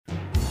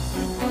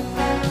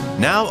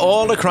Now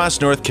all across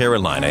North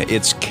Carolina,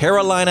 it's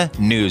Carolina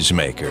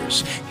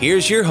Newsmakers.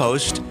 Here's your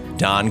host,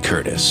 Don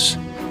Curtis.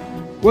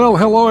 Well,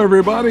 hello,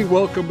 everybody.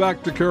 Welcome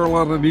back to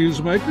Carolina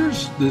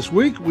Newsmakers. This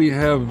week we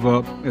have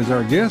as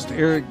our guest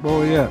Eric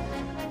Boyette,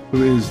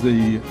 who is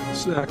the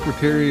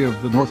Secretary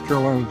of the North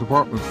Carolina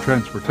Department of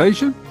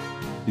Transportation.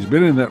 He's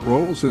been in that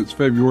role since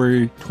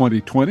February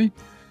 2020.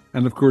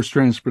 And of course,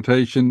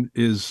 transportation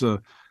is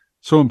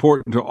so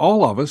important to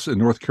all of us in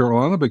North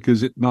Carolina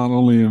because it not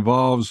only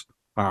involves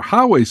our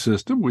highway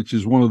system, which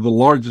is one of the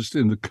largest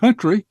in the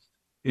country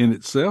in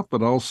itself,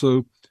 but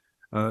also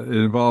it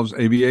involves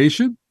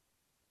aviation,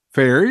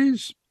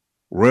 ferries,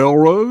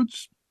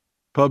 railroads,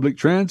 public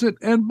transit,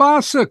 and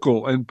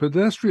bicycle and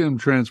pedestrian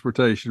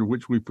transportation,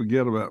 which we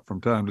forget about from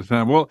time to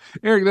time. Well,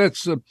 Eric,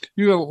 that's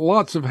you got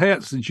lots of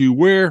hats that you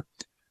wear,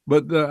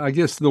 but I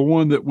guess the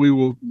one that we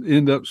will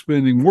end up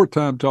spending more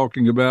time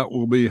talking about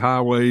will be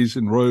highways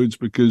and roads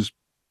because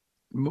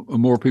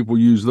more people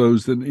use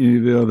those than any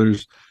of the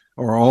others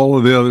or all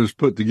of the others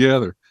put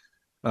together.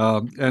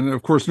 And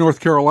of course, North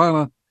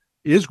Carolina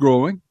is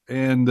growing,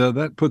 and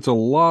that puts a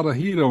lot of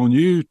heat on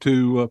you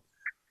to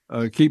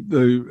keep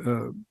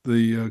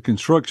the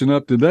construction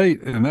up to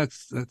date, and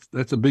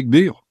that's a big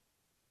deal.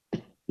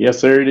 Yes,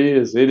 sir, it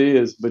is. It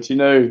is. But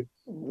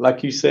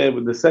like you said,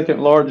 with the second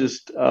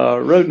largest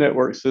road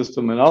network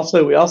system, and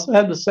we also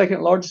have the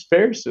second largest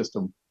ferry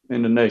system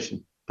in the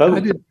nation.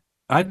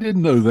 I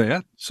didn't know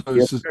that. So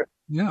yes,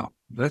 yeah,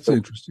 that's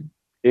interesting.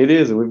 It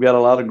is, and we've got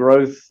a lot of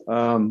growth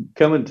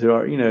coming to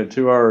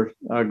our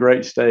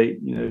great state.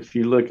 If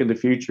you look in the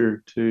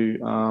future to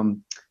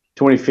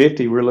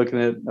 2050, we're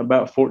looking at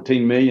about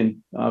 14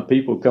 million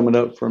people coming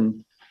up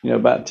from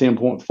about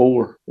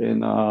 10.4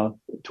 in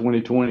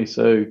 2020.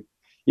 So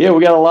yeah,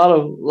 we got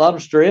a lot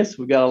of stress.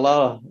 We got a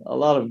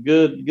lot of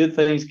good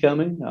things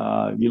coming.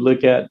 You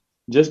look at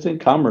just in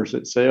commerce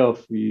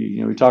itself.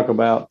 We talk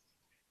about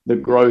the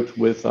growth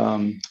with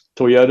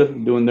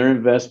Toyota doing their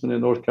investment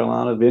in North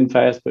Carolina,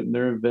 VinFast putting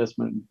their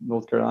investment in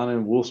North Carolina,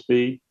 and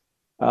Wolfspeed.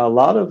 A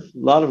lot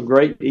of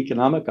great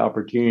economic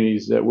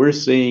opportunities that we're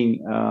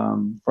seeing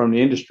from the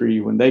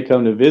industry when they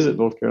come to visit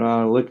North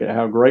Carolina. Look at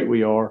how great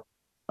we are.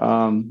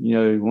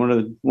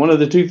 One of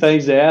the two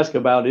things they ask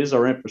about is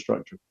our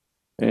infrastructure,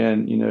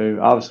 and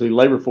obviously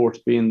labor force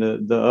being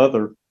the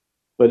other.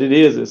 But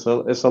it's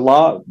a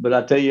lot. But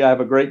I tell you, I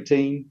have a great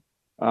team.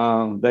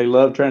 They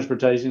love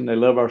transportation. They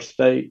love our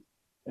state.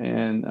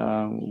 And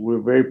we're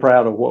very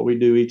proud of what we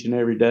do each and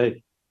every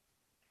day.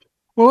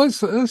 Well, let's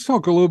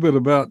talk a little bit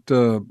about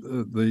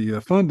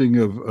the funding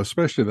of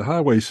especially the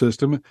highway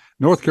system.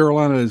 North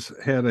Carolina has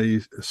had a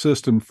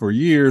system for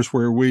years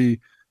where we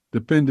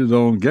depended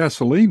on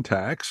gasoline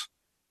tax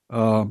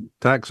on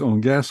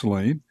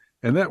gasoline,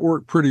 and that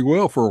worked pretty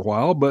well for a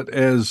while. But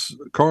as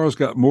cars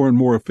got more and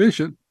more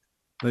efficient,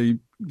 they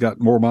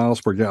got more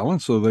miles per gallon,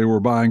 so they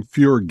were buying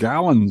fewer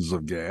gallons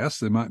of gas.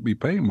 They might be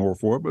paying more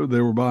for it, but they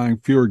were buying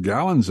fewer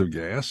gallons of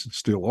gas,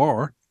 still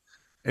are.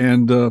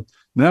 And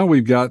now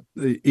we've got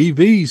the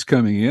EVs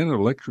coming in,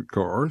 electric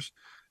cars.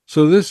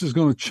 So this is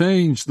going to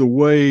change the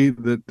way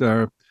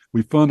that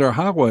we fund our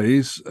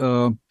highways.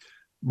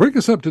 Bring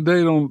us up to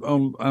date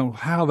on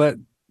how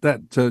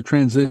that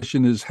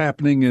transition is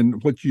happening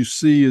and what you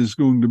see is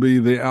going to be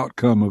the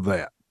outcome of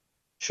that.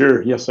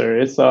 Sure. Yes, sir.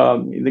 It's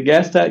the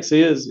gas tax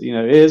is, it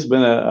has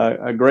been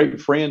a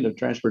great friend of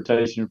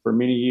transportation for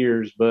many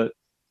years, but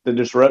the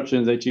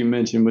disruptions that you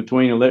mentioned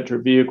between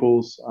electric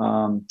vehicles,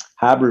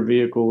 hybrid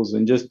vehicles,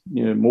 and just,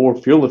 more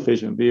fuel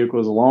efficient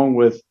vehicles, along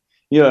with,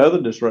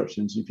 other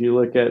disruptions. If you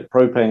look at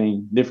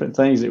propane, different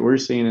things that we're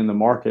seeing in the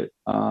market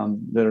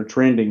that are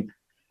trending,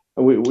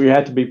 we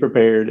have to be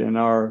prepared. And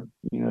our,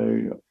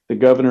 the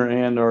governor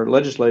and our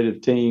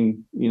legislative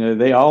team,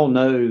 they all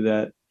know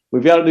that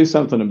we've got to do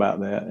something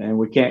about that, and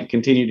we can't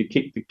continue to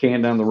kick the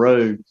can down the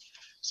road.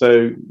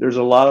 So there's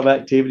a lot of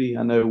activity.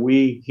 I know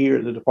we here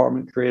at the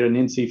department created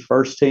an NC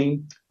First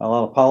team, a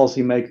lot of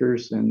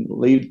policymakers and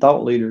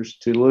thought leaders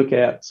to look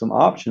at some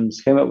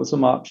options, came up with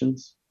some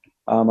options.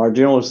 Our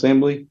General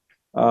Assembly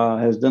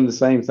has done the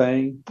same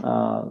thing.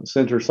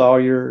 Senator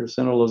Sawyer,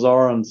 Senator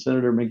Lazar, and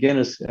Senator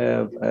McGinnis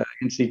have an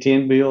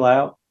NC-10 bill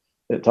out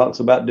that talks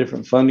about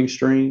different funding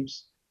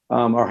streams.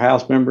 Our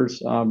House members,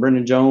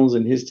 Brendan Jones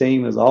and his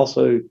team, is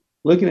also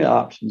looking at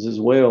options as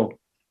well.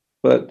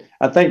 But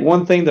I think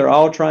one thing they're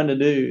all trying to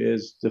do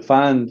is to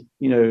find,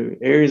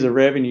 areas of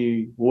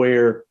revenue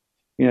where,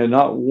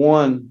 not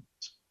one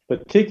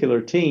particular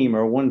team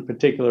or one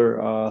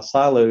particular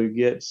silo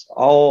gets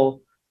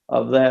all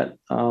of that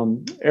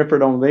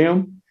effort on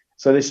them.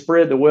 So they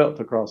spread the wealth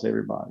across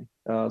everybody.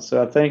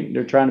 So I think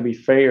they're trying to be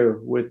fair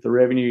with the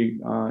revenue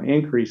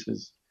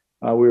increases.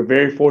 We were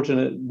very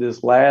fortunate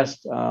this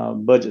last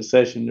budget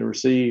session to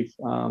receive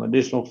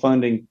additional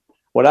funding,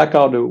 what I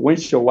call the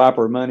windshield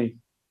wiper money,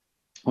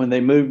 when they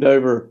moved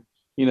over,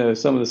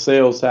 some of the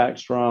sales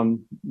tax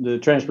from the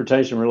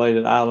transportation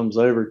related items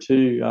over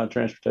to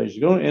transportation. It's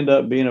going to end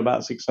up being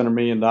about $600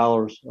 million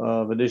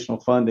of additional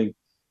funding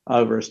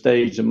over a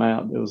staged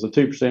amount. It was a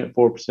 2%,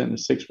 4%, and a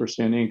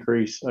 6%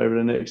 increase over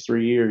the next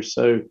 3 years.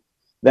 So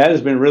that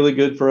has been really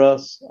good for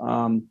us.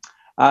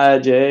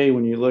 IIJA,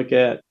 when you look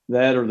at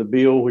that or the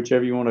bill,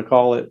 whichever you want to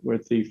call it,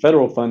 with the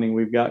federal funding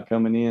we've got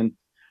coming in,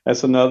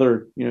 that's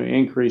another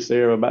increase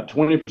there of about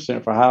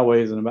 20% for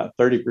highways and about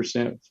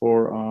 30%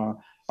 for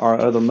our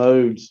other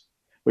modes,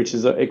 which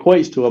is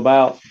equates to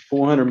about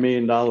 $400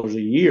 million a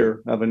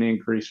year of an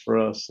increase for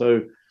us.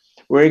 So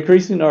we're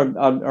increasing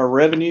our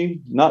revenue,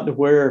 not to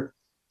where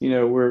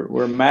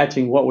we're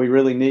matching what we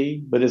really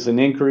need, but it's an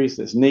increase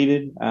that's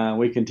needed.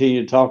 We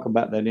continue to talk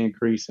about that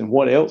increase and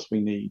what else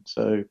we need.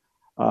 So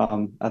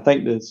I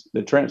think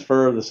the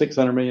transfer of the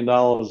 $600 million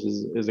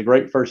is a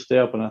great first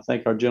step, and I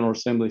think our General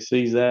Assembly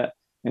sees that,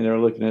 and they're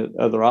looking at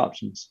other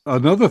options.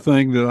 Another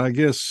thing that I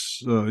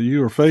guess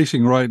you are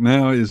facing right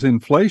now is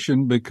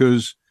inflation,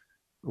 because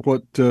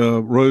what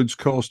roads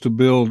cost to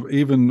build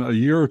even a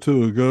year or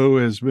two ago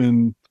has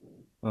been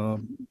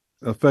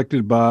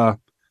affected by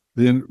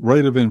the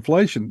rate of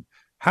inflation.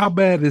 How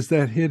bad is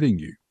that hitting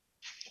you?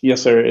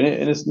 Yes, sir.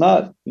 And it's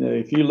not,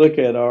 if you look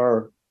at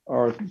our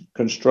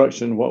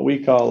construction, what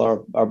we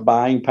call our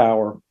buying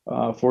power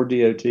for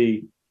DOT,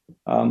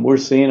 we're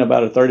seeing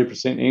about a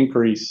 30%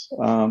 increase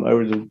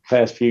over the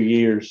past few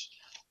years,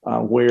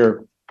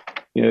 where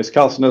it's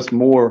costing us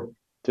more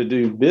to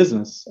do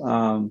business,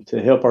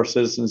 to help our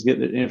citizens get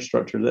the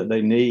infrastructure that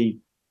they need.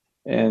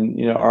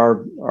 And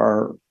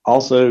our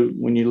also,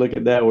 when you look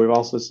at that, we've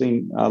also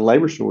seen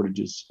labor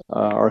shortages.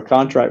 Our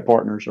contract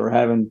partners are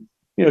having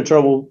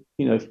trouble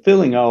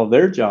filling all of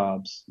their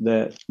jobs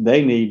that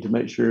they need to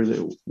make sure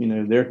that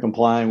they're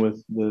complying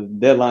with the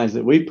deadlines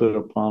that we put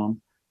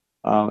upon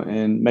them,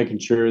 and making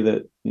sure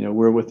that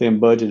we're within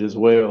budget as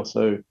well.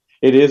 So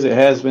it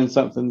has been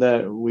something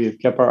that we have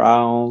kept our eye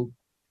on.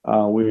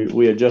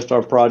 We adjust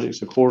our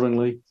projects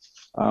accordingly.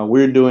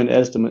 We're doing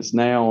estimates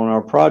now on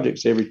our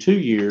projects every 2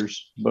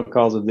 years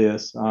because of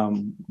this.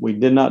 We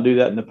did not do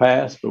that in the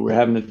past, but we're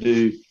having to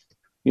do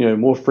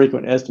more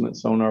frequent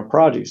estimates on our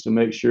projects to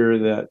make sure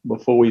that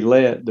before we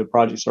let the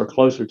projects are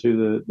closer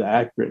to the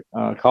accurate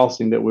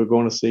costing that we're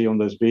going to see on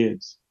those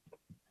bids.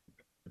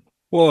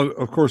 Well,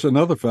 of course,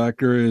 another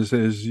factor is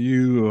as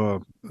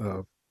you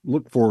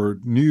look for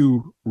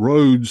new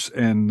roads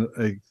and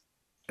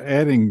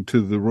adding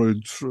to the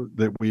roads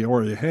that we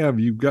already have,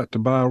 you've got to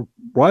buy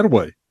right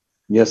away.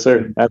 Yes,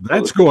 sir. Absolutely.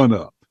 That's going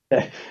up.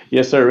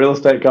 Yes, sir. Real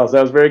estate costs.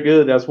 That was very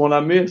good. That's one I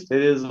missed.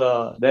 It is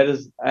that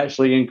is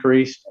actually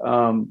increased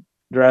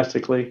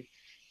drastically,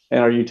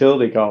 and our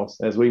utility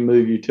costs as we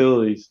move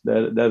utilities.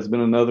 That's been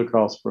another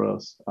cost for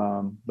us.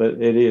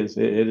 But it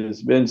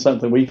has been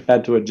something we've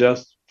had to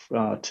adjust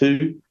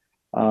to.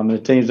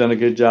 The team's done a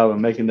good job of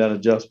making that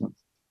adjustment.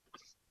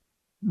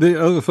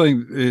 The other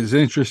thing is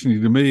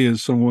interesting to me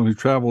as someone who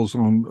travels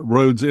on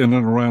roads in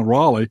and around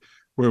Raleigh,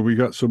 where we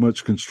got so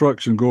much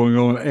construction going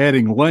on,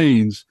 adding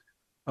lanes.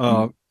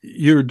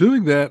 You're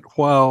doing that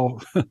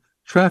while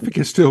traffic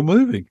is still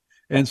moving.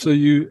 And so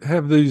you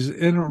have these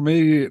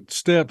intermediate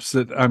steps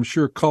that I'm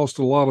sure cost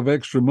a lot of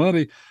extra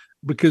money,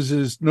 because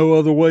there's no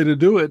other way to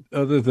do it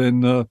other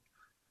than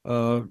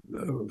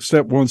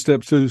step one,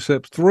 step two,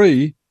 step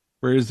three.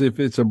 Whereas if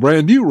it's a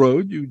brand new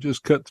road, you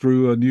just cut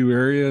through a new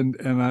area.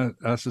 And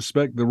I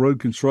suspect the road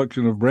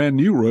construction of brand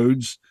new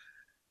roads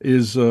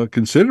is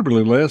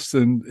considerably less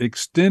than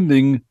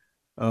extending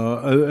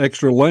an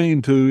extra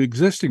lane to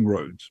existing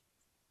roads.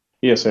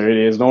 Yes, sir, it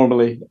is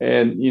normally.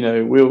 And,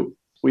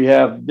 we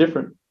have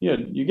different,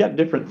 you got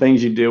different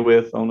things you deal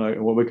with on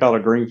what we call a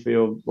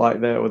greenfield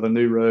like that with a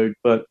new road.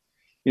 But,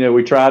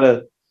 we try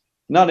to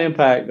not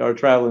impact our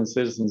traveling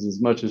citizens as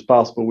much as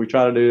possible. We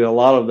try to do a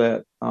lot of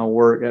that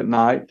work at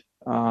night.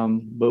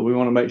 But we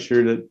want to make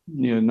sure that,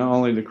 not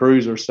only the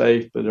crews are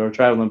safe, but our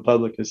traveling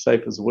public is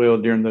safe as well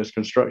during those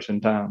construction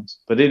times.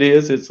 But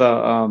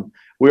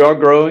we are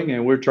growing,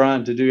 and we're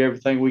trying to do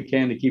everything we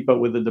can to keep up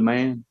with the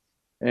demand.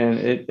 And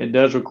it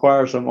does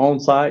require some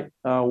on-site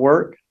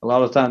work. A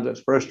lot of times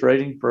that's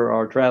frustrating for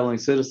our traveling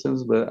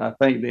citizens, but I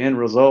think the end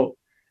result,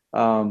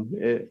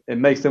 it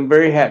makes them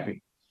very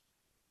happy.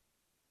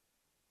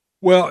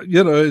 Well,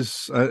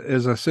 as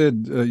I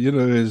said,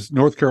 as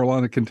North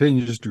Carolina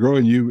continues to grow,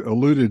 and you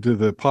alluded to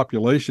the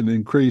population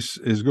increase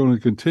is going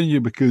to continue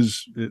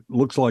because it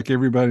looks like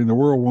everybody in the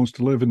world wants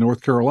to live in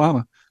North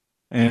Carolina.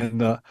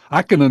 And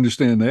I can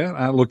understand that.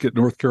 I look at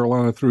North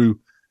Carolina through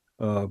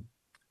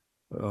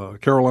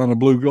Carolina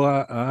blue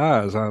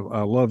eyes.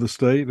 I love the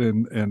state,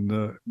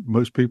 and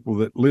most people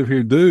that live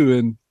here do.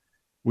 And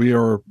we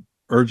are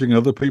urging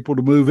other people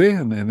to move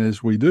in. And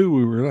as we do,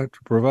 we will have to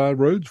provide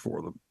roads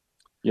for them.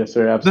 Yes,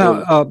 sir.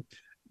 Absolutely. Now,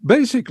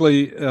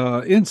 basically,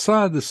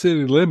 inside the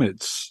city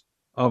limits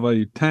of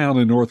a town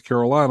in North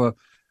Carolina,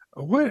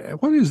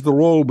 what is the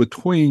role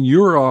between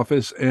your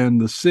office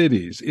and the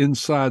cities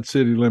inside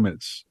city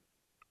limits?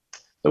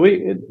 So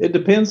it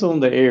depends on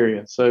the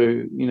area. So,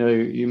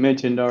 you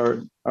mentioned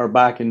our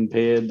bike and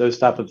ped, those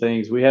type of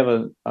things. We have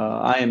a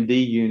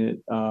IMD unit,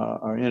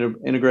 our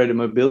integrated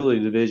mobility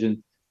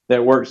division,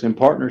 that works in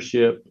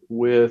partnership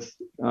with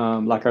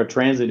like our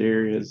transit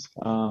areas,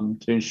 to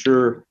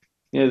ensure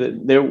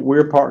that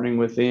we're partnering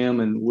with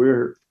them, and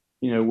we're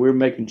we're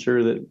making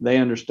sure that they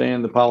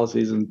understand the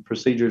policies and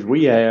procedures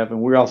we have,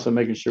 and we're also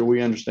making sure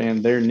we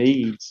understand their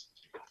needs.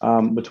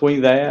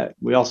 Between that,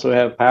 we also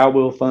have Power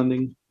Bill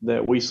funding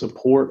that we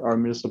support our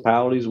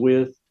municipalities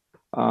with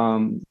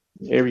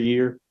every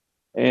year.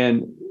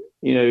 And,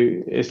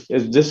 it's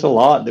just a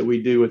lot that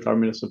we do with our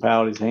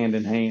municipalities hand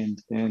in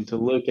hand, and to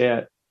look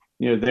at,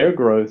 their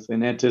growth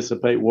and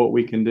anticipate what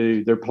we can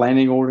do. They're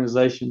planning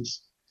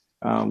organizations.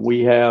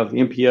 We have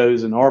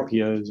MPOs and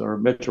RPOs, or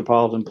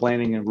metropolitan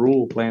planning and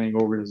rural planning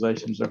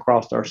organizations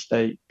across our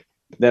state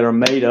that are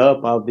made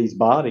up of these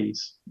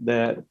bodies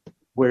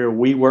where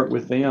we work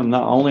with them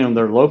not only on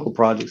their local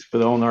projects,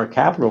 but on our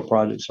capital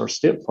projects, our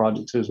STIP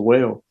projects as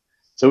well.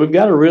 So we've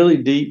got a really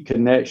deep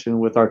connection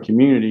with our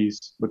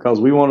communities because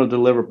we want to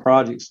deliver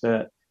projects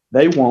that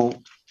they want,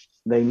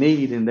 they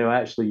need, and they'll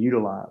actually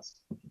utilize.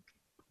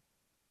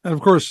 And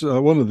of course,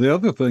 one of the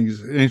other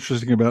things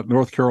interesting about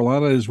North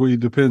Carolina is we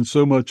depend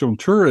so much on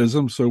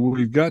tourism. So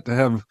we've got to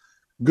have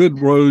good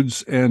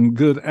roads and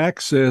good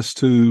access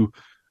to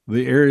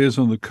the areas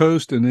on the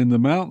coast and in the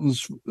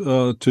mountains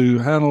to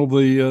handle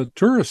the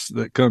tourists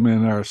that come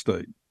in our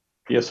state.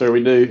 Yes, sir,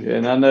 we do.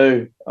 And I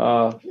know,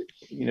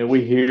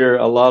 we hear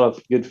a lot of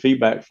good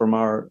feedback from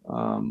our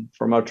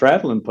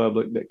traveling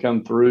public that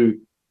come through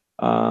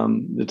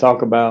to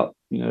talk about,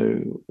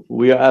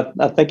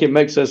 I think it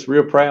makes us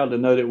real proud to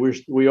know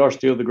that we are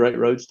still the great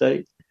road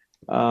state.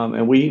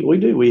 And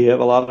we have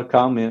a lot of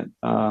comment.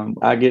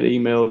 I get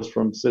emails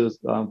from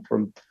citizens,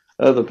 from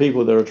other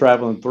people that are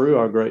traveling through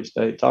our great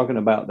state talking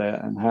about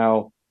that and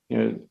how,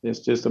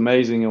 it's just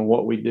amazing in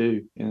what we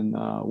do. And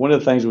one of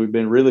the things we've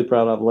been really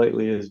proud of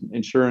lately is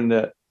ensuring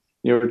that,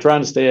 we're trying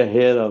to stay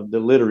ahead of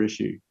the litter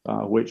issue,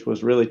 which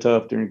was really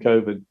tough during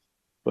COVID.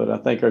 But I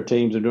think our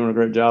teams are doing a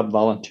great job.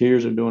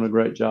 Volunteers are doing a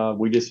great job.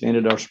 We just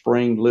ended our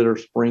spring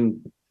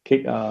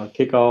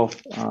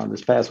kickoff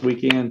this past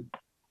weekend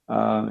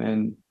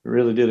and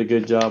really did a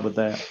good job with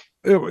that.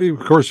 Of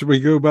course, we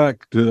go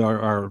back to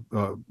our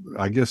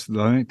I guess, the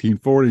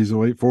 1940s, the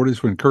late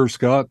 40s, when Kerr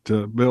Scott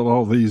built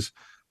all these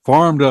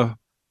farm to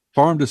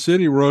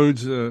city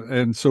roads.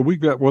 And so we've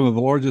got one of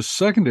the largest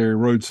secondary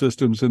road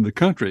systems in the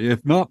country,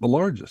 if not the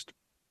largest.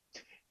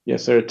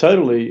 Yes, sir.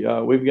 Totally.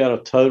 We've got a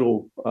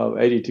total of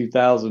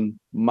 82,000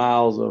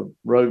 miles of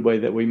roadway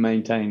that we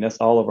maintain. That's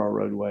all of our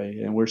roadway.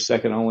 And we're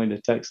second only to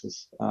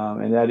Texas.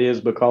 And that is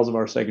because of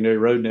our secondary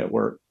road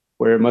network,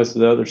 where most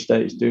of the other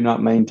states do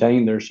not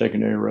maintain their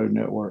secondary road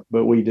network,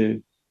 but we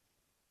do.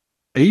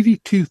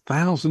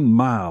 82,000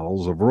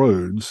 miles of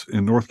roads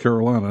in North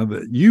Carolina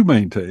that you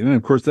maintain. And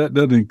of course, that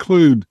doesn't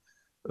include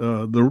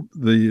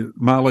the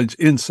mileage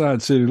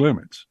inside city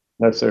limits.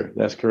 No, sir.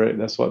 That's correct.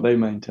 That's what they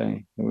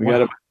maintain. And we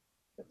got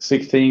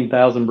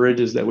 16,000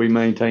 bridges that we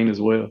maintain as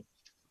well.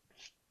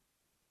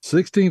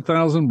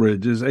 16,000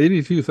 bridges,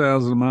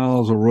 82,000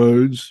 miles of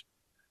roads,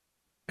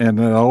 and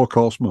that all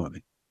costs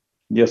money.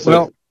 Yes,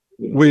 sir.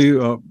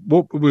 Well,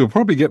 we'll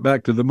probably get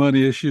back to the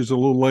money issues a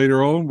little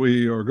later on.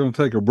 We are going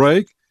to take a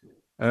break.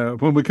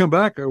 When we come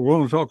back, I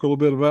want to talk a little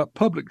bit about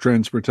public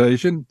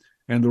transportation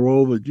and the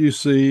role that you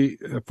see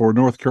for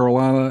North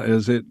Carolina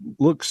as it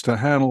looks to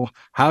handle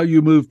how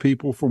you move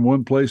people from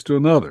one place to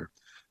another,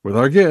 with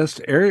our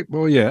guest, Eric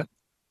Boyette,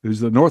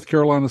 who's the North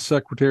Carolina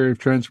Secretary of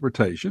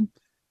Transportation.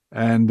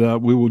 And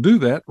we will do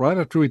that right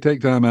after we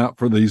take time out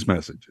for these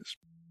messages.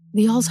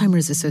 The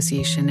Alzheimer's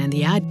Association and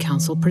the Ad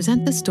Council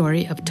present the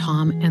story of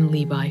Tom and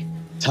Levi.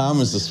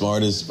 Tom is the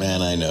smartest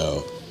man I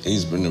know.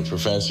 He's been a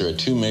professor at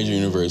 2 major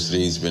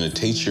universities, been a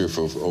teacher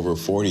for over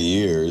 40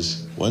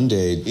 years. One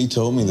day, he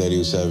told me that he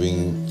was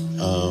having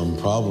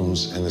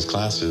problems in his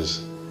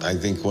classes. I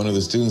think one of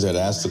the students had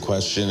asked the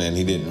question and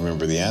he didn't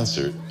remember the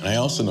answer. And I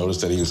also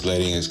noticed that he was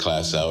letting his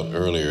class out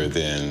earlier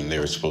than they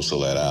were supposed to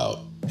let out.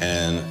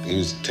 And he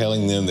was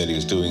telling them that he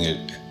was doing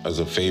it as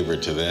a favor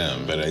to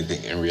them, but I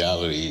think in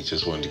reality, he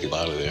just wanted to get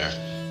out of there.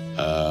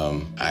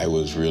 I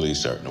was really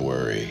starting to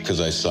worry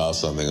because I saw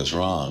something was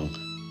wrong.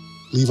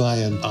 Levi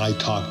and I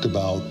talked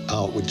about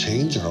how it would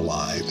change our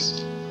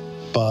lives,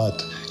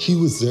 but he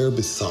was there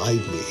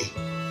beside me,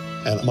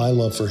 and my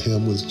love for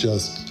him was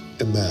just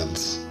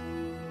immense.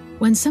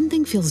 When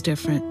something feels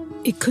different,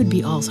 it could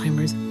be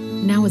Alzheimer's.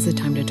 Now is the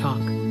time to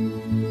talk.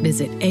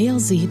 Visit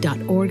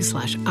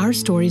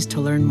alz.org/ourstories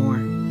to learn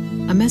more.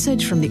 A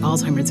message from the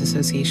Alzheimer's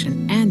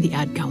Association and the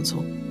Ad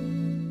Council.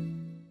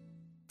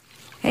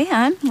 Hey,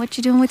 hon, what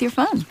you doing with your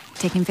phone?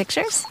 Taking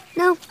pictures?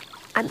 No,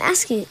 I'm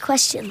asking it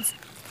questions.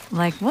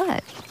 Like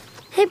what?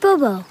 Hey,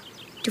 Bobo,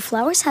 do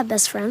flowers have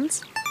best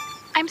friends?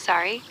 I'm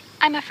sorry.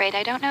 I'm afraid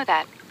I don't know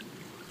that.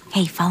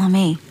 Hey, follow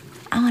me.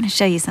 I want to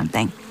show you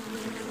something.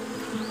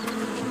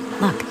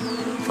 Look,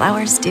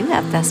 flowers do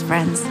have best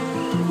friends.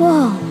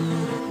 Whoa.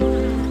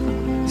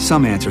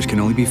 Some answers can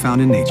only be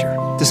found in nature.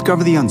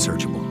 Discover the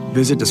unsearchable.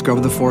 Visit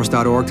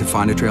discovertheforest.org to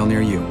find a trail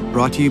near you.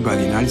 Brought to you by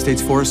the United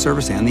States Forest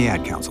Service and the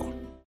Ad Council.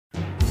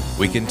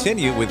 We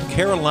continue with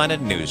Carolina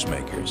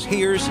Newsmakers.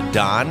 Here's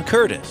Don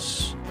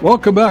Curtis.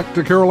 Welcome back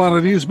to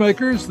Carolina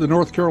Newsmakers. The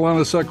North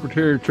Carolina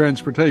Secretary of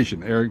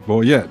Transportation, Eric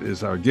Boyette,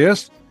 is our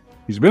guest.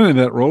 He's been in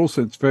that role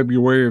since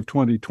February of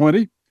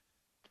 2020.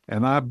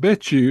 And I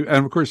bet you,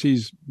 and of course,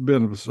 he's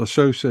been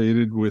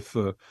associated with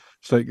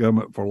state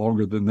government for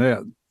longer than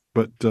that,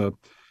 but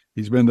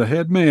he's been the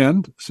head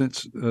man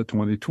since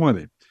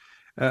 2020.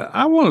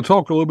 I want to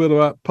talk a little bit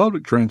about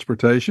public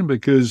transportation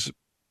because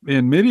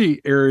in many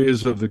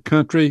areas of the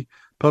country,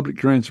 public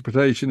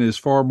transportation is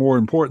far more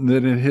important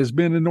than it has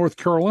been in North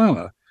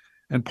Carolina.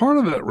 And part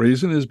of that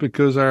reason is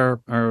because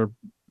our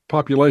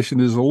population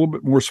is a little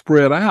bit more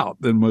spread out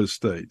than most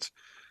states.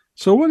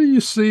 So what do you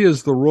see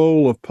as the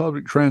role of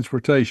public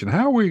transportation?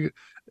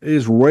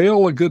 Is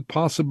rail a good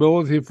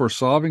possibility for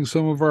solving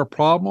some of our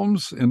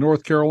problems in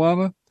North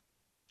Carolina?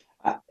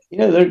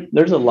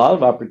 There's a lot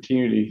of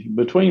opportunity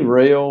between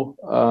rail,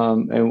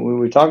 and when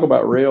we talk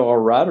about rail, our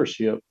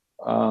ridership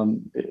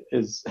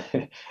is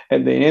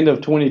at the end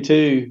of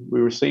 22,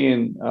 we were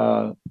seeing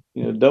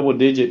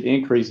double-digit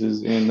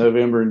increases in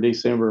November and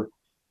December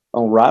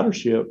on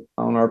ridership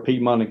on our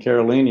Piedmont and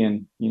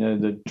Carolinian,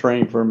 the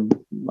train from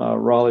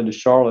Raleigh to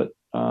Charlotte,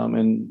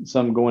 and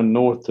some going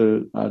north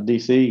to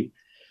DC.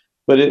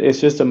 But it's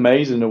just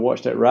amazing to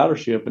watch that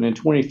ridership. And in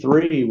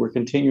 23, we're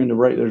continuing to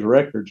break those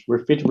records.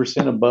 We're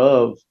 50%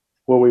 above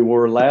where we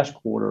were last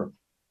quarter.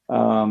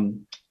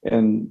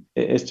 And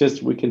it's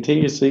just, we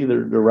continue to see the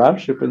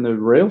ridership in the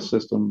rail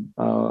system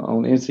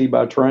on NC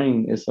by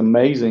train. It's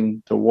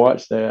amazing to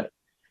watch that.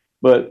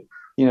 But,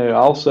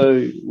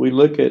 also we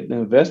look at the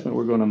investment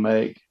we're going to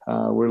make.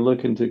 We're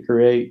looking to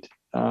create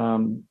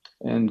and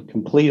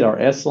complete our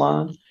S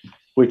line,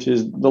 which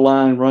is the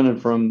line running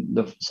from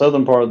the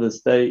southern part of the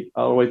state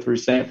all the way through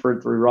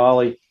Sanford, through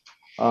Raleigh,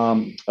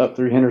 up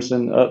through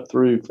Henderson, up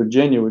through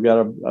Virginia. We've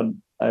got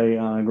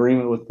a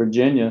agreement with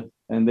Virginia,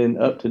 and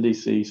then up to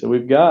DC. So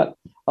we've got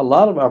a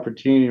lot of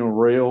opportunity on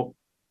rail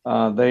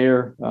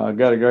there.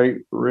 Got a great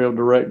rail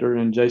director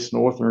in Jason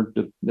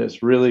Orthner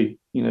that's really,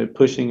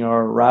 pushing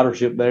our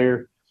ridership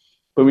there.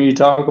 But when you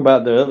talk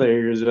about the other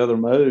areas, the other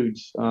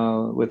modes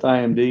with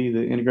IMD,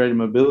 the Integrated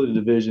Mobility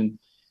Division,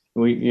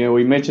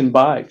 we mentioned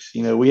bikes.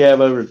 We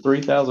have over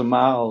 3,000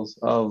 miles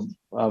of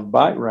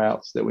bike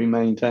routes that we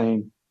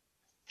maintain,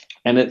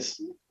 and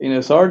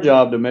it's our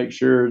job to make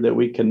sure that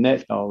we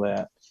connect all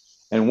that.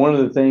 And one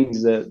of the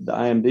things that the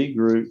IMD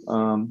group,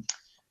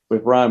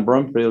 with Ryan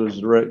Brumfield as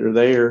the director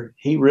there,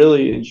 he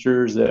really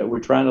ensures that we're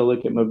trying to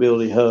look at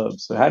mobility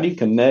hubs. So how do you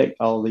connect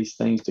all these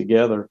things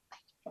together?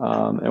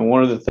 And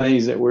one of the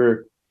things that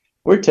we're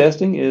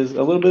testing is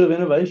a little bit of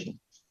innovation.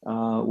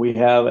 We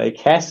have a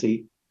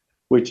CASI,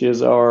 which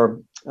is our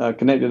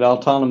connected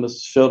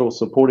autonomous shuttle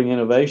supporting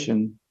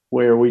innovation,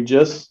 where we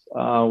just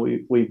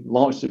we've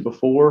launched it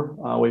before.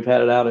 We've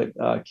had it out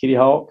at Kitty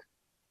Hawk,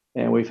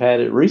 and we've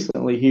had it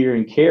recently here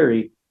in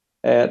Cary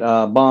at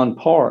Bond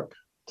Park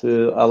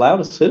to allow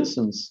the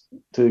citizens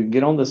to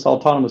get on this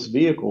autonomous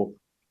vehicle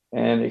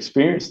and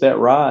experience that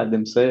ride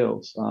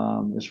themselves.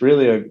 It's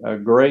really a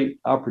great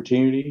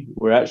opportunity.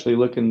 We're actually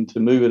looking to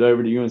move it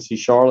over to UNC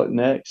Charlotte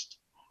next,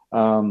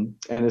 and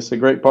it's a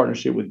great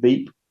partnership with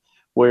Beep,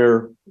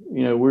 where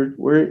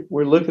we're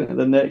looking at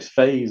the next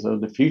phase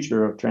of the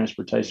future of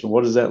transportation.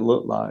 What does that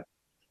look like?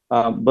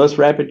 Bus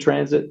rapid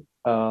transit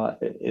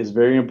is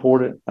very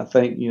important. I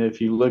think if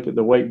you look at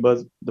the Wake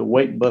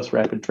bus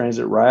rapid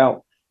transit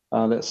route,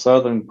 that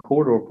Southern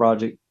Corridor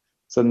project,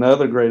 it's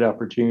another great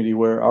opportunity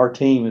where our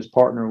team is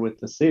partnering with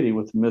the city,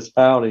 with the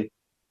municipality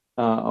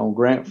on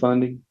grant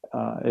funding.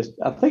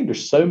 I think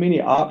there's so many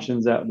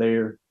options out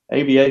there.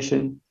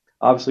 Aviation,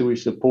 obviously, we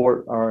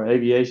support our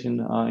aviation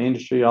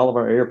industry, all of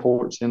our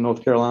airports in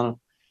North Carolina.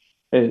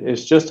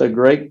 It's just a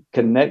great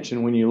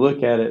connection when you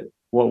look at it.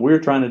 What we're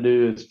trying to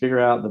do is figure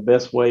out the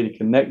best way to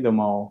connect them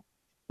all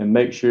and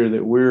make sure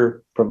that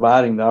we're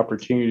providing the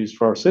opportunities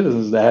for our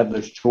citizens to have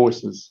those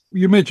choices.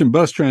 You mentioned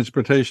bus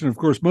transportation. Of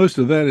course, most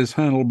of that is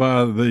handled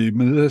by the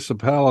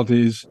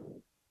municipalities.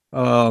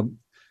 But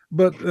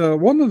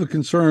one of the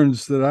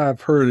concerns that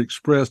I've heard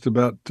expressed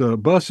about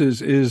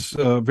buses is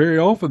very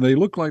often they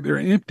look like they're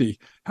empty.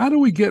 How do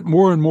we get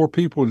more and more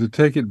people to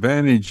take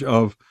advantage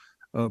of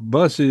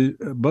bus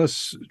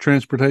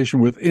transportation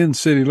within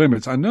city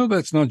limits? I know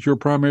that's not your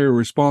primary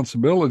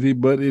responsibility,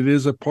 but it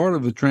is a part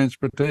of the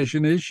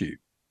transportation issue.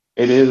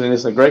 It is, and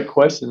it's a great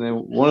question. And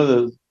one of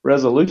the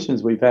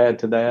resolutions we've had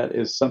to that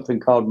is something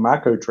called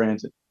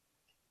microtransit.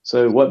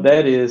 So what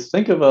that is,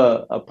 think of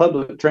a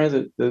public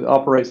transit that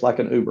operates like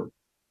an Uber.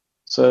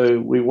 So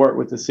we worked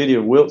with the city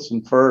of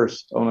Wilson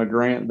first on a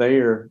grant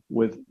there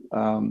with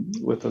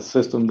a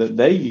system that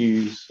they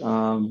use.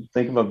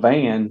 Think of a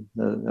van,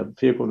 a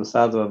vehicle the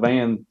size of a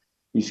van.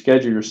 You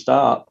schedule your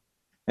stop,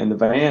 and the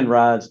van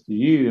rides to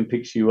you and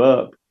picks you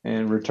up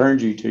and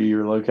returns you to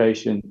your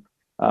location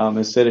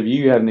instead of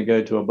you having to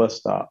go to a bus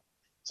stop.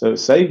 So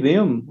save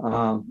them,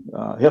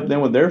 help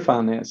them with their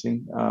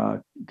financing,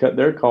 cut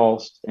their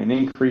costs, and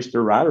increase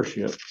their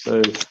ridership.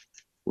 So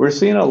we're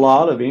seeing a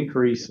lot of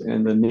increase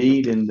in the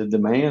need and the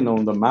demand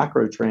on the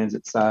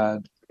microtransit side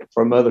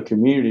from other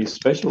communities,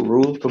 especially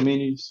rural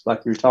communities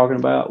like you're talking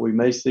about. We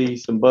may see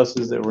some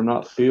buses that were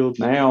not filled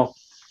now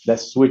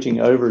that's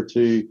switching over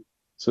to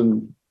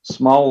some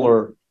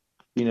smaller,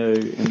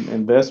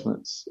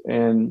 investments.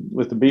 And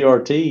with the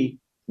BRT,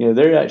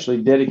 they're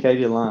actually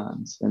dedicated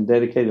lines and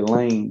dedicated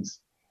lanes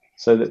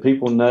so that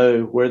people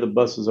know where the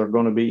buses are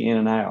going to be in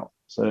and out.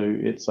 So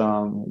it's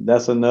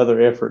that's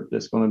another effort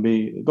that's going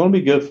to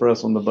be good for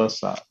us on the bus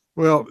side.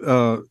 Well,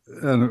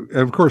 and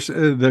of course,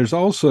 there's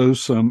also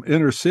some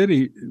inner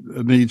city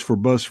needs for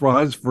bus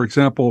rides. For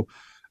example,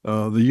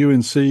 the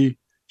UNC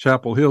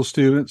Chapel Hill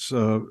students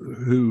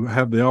who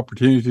have the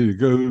opportunity to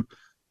go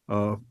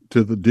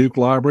to the Duke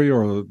Library,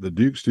 or the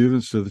Duke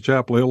students to the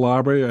Chapel Hill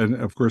Library, and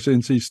of course,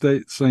 NC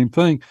State, same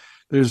thing.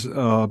 There's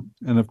and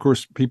of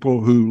course,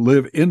 people who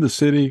live in the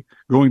city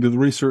going to the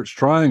Research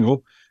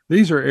Triangle.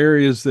 These are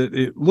areas that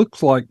it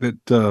looks like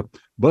that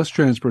bus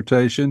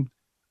transportation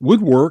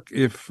would work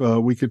if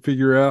we could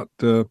figure out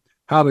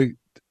how to,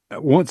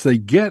 once they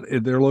get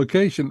at their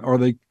location,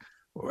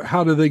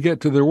 how do they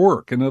get to their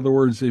work? In other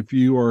words, if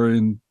you are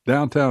in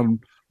downtown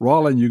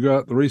Raleigh and you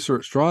got the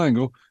Research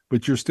Triangle,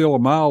 but you're still a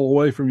mile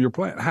away from your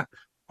plant,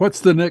 what's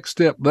the next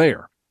step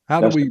there?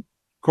 How do we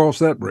cross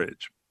that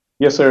bridge?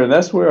 Yes, sir. And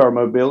that's where our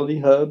mobility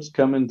hubs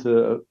come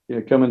into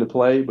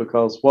play,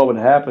 because what would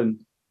happen,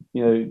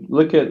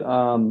 look at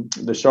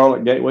the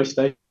Charlotte Gateway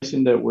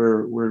Station that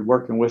we're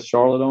working with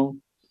Charlotte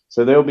on.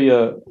 So there'll be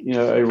a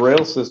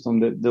rail system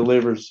that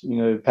delivers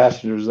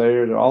passengers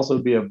there. There'll also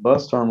be a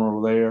bus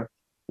terminal there.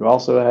 You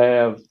also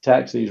have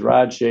taxis,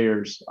 ride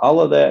shares.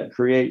 All of that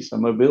creates a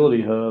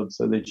mobility hub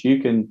so that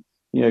you can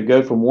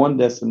go from one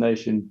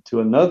destination to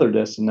another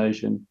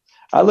destination.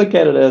 I look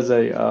at it as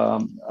a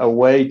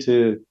way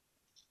to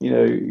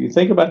you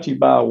think about, you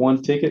buy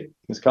one ticket.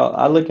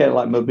 I look at it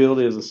like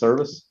mobility as a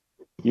service.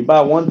 You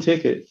buy one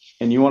ticket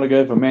and you want to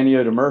go from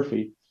Manio to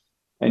Murphy,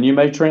 and you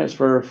may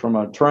transfer from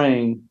a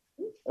train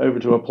over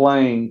to a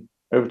plane,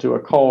 over to a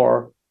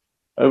car,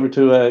 over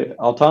to a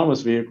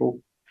autonomous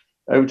vehicle,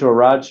 over to a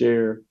ride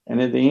share,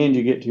 and at the end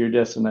you get to your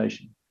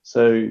destination.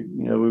 So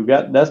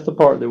that's the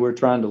part that we're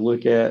trying to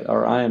look at.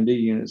 Our IMD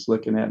unit's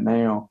looking at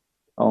now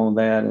on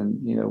that, and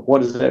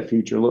what does that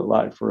future look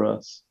like for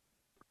us?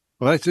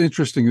 Well, that's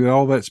interesting that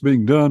all that's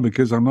being done,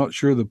 because I'm not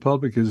sure the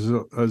public is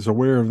as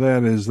aware of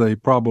that as they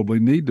probably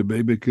need to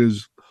be,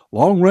 because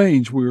long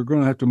range, we're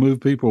going to have to move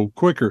people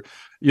quicker.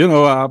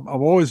 I'm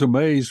always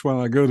amazed when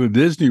I go to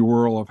Disney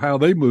World of how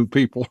they move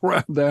people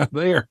around down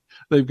there.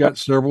 They've got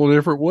several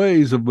different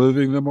ways of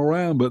moving them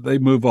around, but they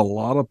move a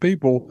lot of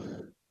people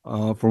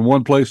from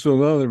one place to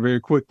another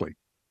very quickly.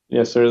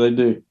 Yes, sir, they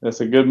do.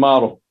 That's a good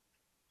model.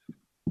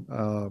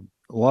 A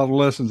lot of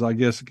lessons, I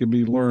guess, can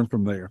be learned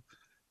from there.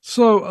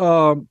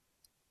 So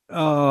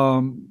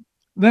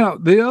now,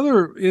 the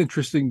other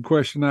interesting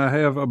question I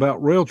have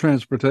about rail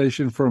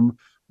transportation from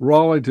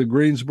Raleigh to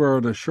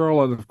Greensboro to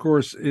Charlotte, of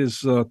course,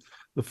 is the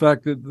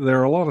fact that there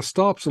are a lot of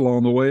stops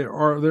along the way.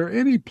 Are there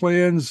any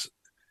plans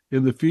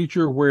in the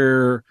future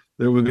where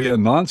there would be a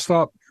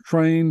nonstop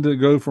train to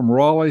go from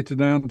Raleigh to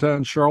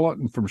downtown Charlotte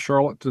and from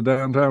Charlotte to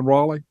downtown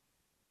Raleigh?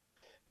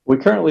 We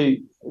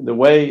currently, the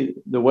way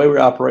we're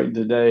operating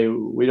today,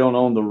 we don't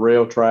own the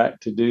rail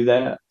track to do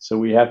that. So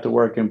we have to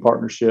work in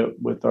partnership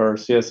with our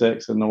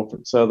CSX and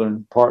Norfolk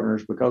Southern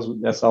partners, because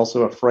that's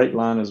also a freight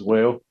line as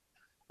well.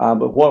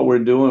 But what we're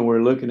doing,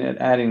 we're looking at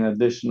adding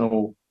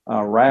additional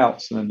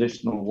routes and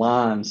additional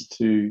lines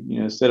to,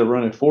 instead of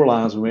running 4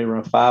 lines, we may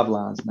run 5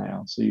 lines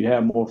now. So you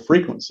have more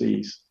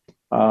frequencies.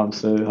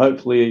 So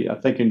hopefully, I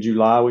think in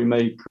July, we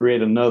may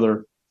create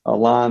another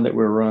line that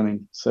we're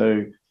running.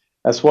 So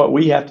that's what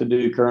we have to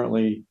do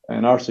currently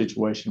in our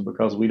situation,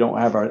 because we don't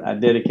have a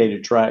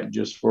dedicated track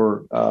just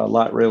for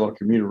light rail or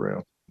commuter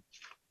rail.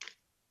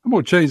 I'm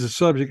going to change the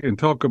subject and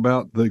talk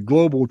about the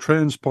global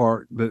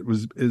transport that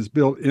is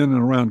built in and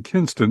around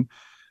Kinston.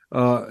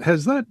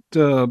 Has that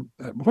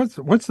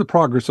what's the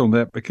progress on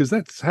that? Because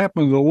that's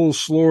happened a little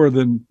slower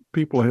than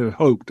people had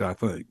hoped, I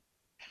think.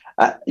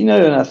 And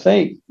I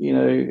think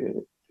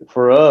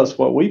for us,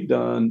 what we've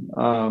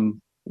done,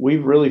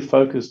 we've really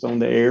focused on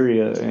the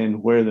area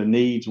and where the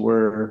needs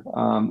were,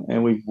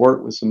 and we've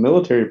worked with some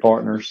military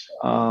partners.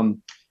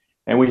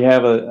 And we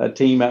have a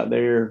team out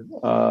there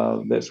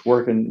that's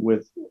working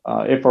with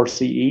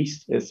FRC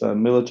East. It's a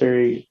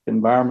military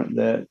environment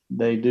that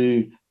they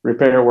do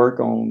repair work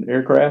on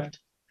aircraft.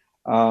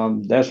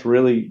 That's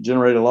really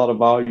generated a lot of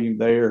volume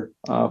there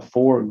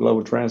for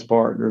global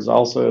transport. There's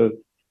also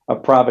a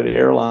private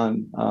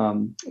airline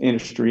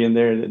industry in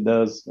there that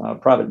does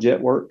private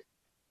jet work.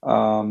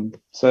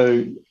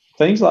 So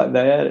things like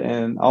that.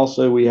 And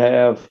also we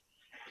have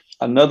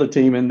another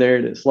team in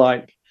there that's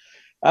like,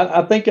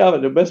 I think of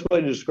it, the best way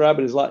to describe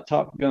it is like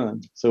Top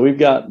Gun. So we've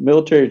got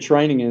military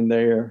training in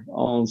there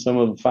on some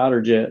of the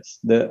fighter jets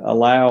that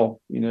allow,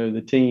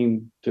 the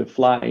team to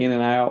fly in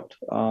and out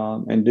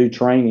and do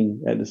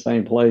training at the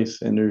same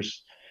place. And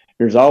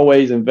there's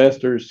always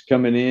investors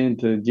coming in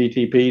to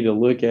GTP to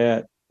look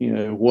at,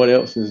 what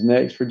else is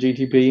next for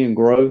GTP and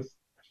growth.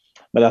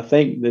 But I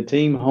think the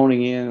team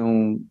honing in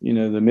on,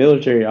 the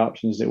military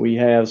options that we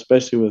have,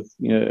 especially with,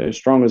 as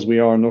strong as we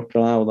are in North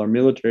Carolina with our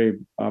military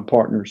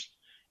partners,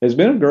 has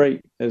been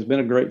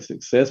a great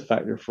success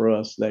factor for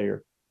us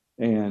there.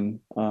 And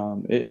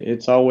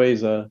it's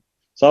always a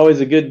it's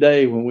always a good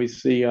day when we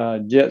see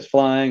jets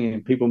flying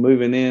and people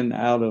moving in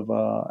out of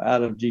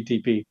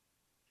GTP.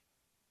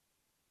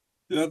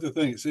 The other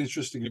thing that's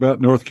interesting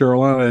about North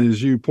Carolina,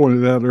 as you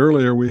pointed out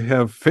earlier, we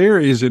have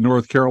ferries in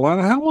North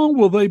Carolina. How long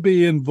will they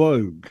be in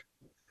vogue?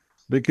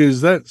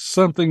 Because that's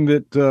something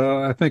that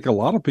I think a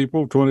lot of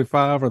people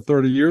 25 or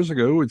 30 years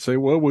ago would say,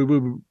 well, we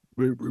would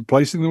be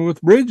replacing them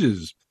with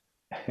bridges.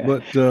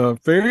 But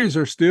ferries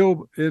are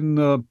still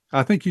in,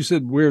 I think you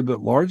said we're the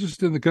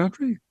largest in the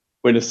country?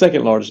 We're the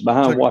second largest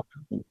behind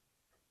Washington.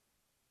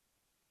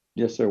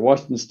 Yes, sir.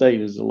 Washington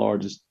State is the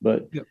largest.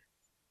 But yep.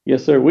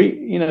 Yes, sir.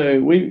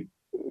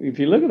 If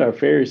you look at our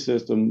ferry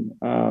system,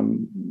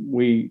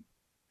 we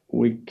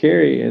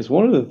carry, as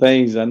one of the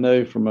things I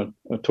know from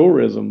a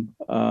tourism,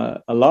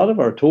 a lot of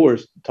our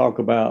tourists talk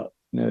about,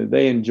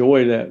 they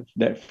enjoy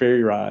that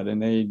ferry ride,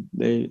 and they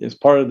it's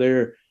part of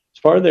their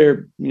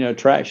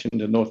attraction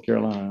to North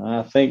Carolina. And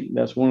I think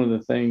that's one of the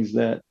things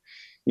that,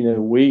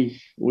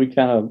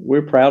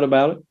 we're proud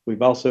about it.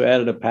 We've also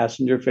added a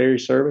passenger ferry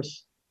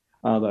service,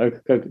 the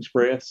Ocracoke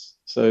Express,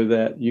 so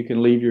that you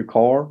can leave your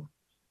car.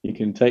 You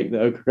can take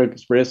the Ocracoke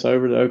Express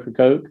over to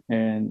Ocracoke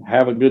and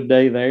have a good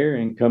day there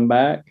and come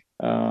back.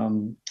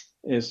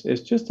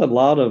 It's just a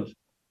lot of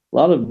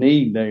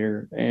need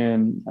there,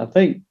 and I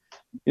think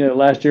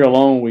last year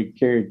alone we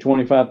carried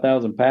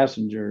 25,000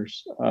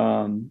 passengers,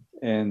 and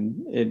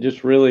it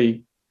just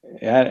really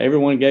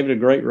everyone gave it a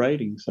great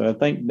rating. So I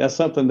think that's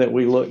something that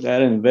we looked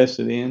at and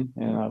invested in,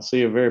 and I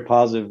see a very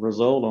positive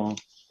result on.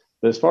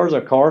 But as far as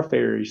our car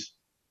ferries,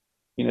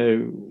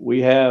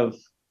 we have,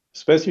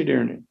 especially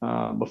during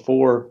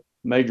before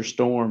major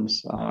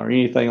storms or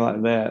anything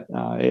like that,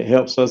 it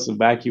helps us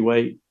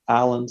evacuate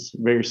islands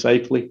very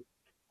safely.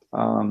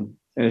 And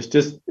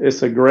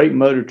it's a great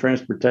mode of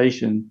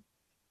transportation,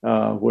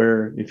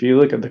 where if you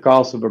look at the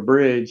cost of a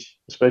bridge,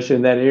 especially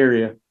in that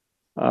area,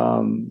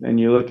 and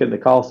you look at the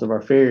cost of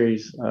our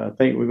ferries, I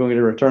think we're going to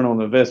get a return on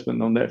the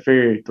investment on that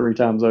ferry 3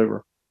 times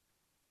over.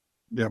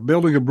 Yeah,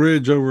 building a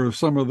bridge over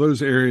some of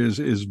those areas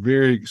is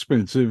very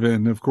expensive.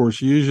 And of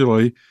course,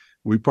 usually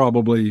we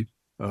probably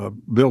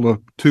build a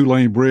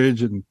 2-lane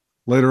bridge, and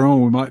later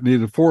on we might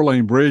need a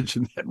 4-lane bridge,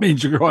 and that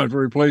means you're going to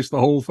replace the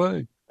whole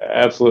thing.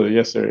 Absolutely,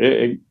 yes, sir.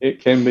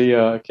 It can be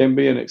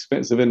an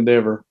expensive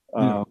endeavor.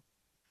 Yeah.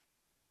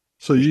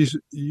 So you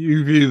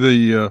view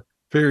the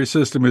ferry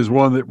system as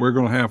one that we're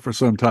going to have for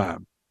some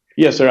time.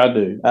 Yes, sir, I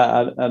do.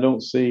 I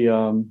don't see,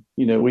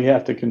 we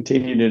have to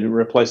continue to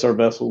replace our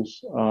vessels.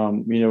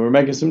 We're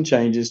making some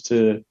changes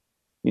to,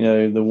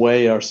 the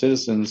way our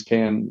citizens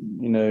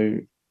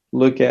can,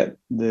 look at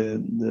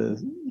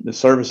the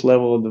service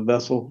level of the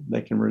vessel.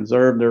 They can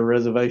reserve their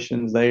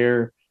reservations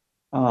there,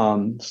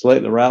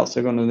 select the routes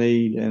they're going to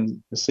need,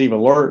 and receive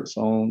alerts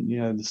on,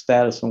 the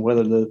status on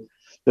whether the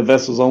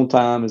vessel's on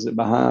time, is it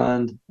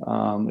behind,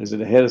 is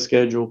it ahead of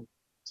schedule,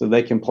 so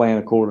they can plan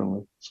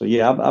accordingly. So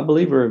yeah, I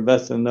believe we're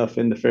investing enough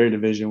in the ferry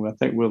division. I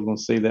think we're going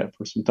to see that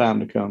for some time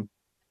to come.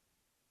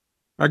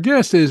 Our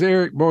guest is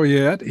Eric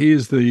Boyette. He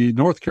is the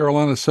North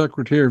Carolina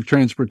Secretary of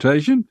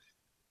Transportation.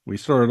 We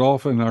started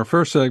off in our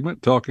first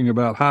segment talking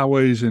about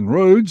highways and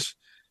roads.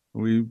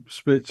 We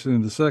switched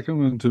in the second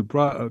one to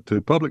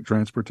public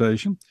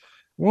transportation.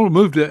 We want to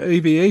move to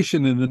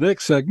aviation in the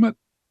next segment,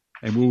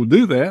 and we will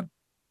do that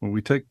when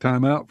we take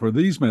time out for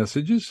these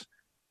messages.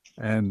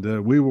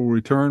 And we will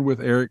return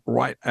with Eric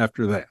right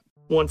after that.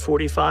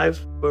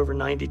 145 over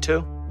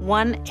 92.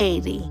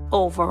 180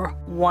 over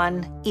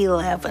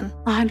 111.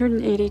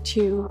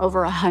 182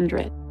 over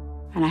 100.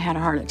 And I had a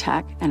heart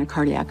attack and a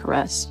cardiac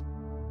arrest.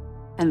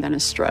 And then a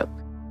stroke.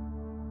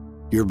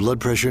 Your blood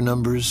pressure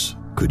numbers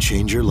could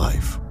change your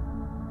life.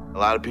 A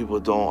lot of people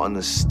don't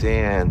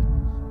understand,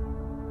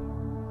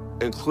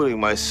 including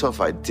myself.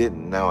 I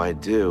didn't, now I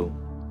do,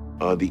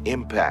 the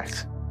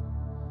impact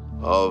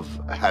of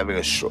having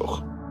a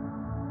stroke.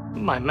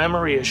 My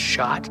memory is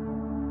shot.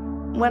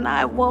 When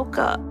I woke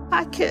up,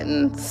 I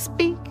couldn't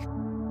speak.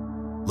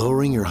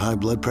 Lowering your high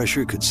blood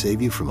pressure could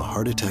save you from a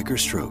heart attack or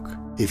stroke.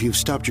 If you've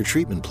stopped your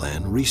treatment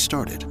plan,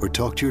 restart it or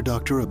talk to your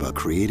doctor about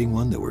creating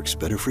one that works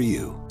better for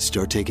you.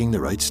 Start taking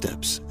the right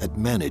steps at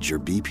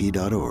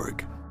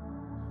manageyourbp.org.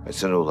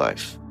 It's a new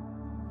life,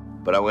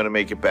 but I'm going to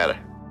make it better.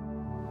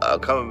 I'm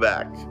coming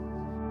back.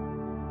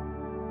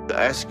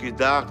 Ask your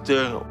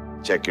doctor,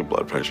 check your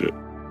blood pressure.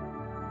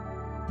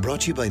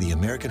 Brought to you by the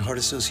American Heart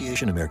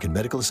Association, American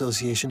Medical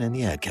Association, and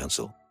the Ad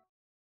Council.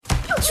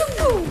 Watch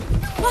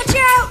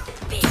out!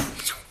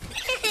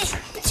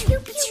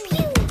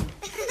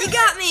 You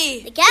got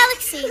me! The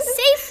galaxy is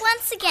safe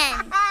once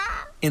again.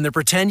 In the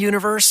pretend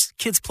universe,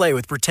 kids play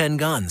with pretend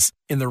guns.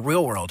 In the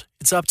real world,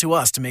 it's up to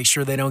us to make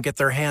sure they don't get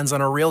their hands on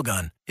a real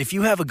gun. If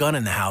you have a gun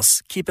in the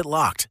house, keep it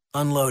locked,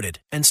 unloaded,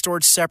 and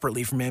stored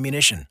separately from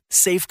ammunition.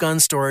 Safe gun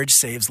storage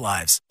saves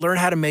lives. Learn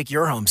how to make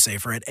your home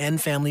safer at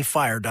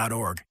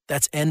endfamilyfire.org.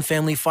 That's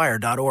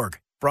endfamilyfire.org.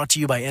 Brought to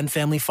you by End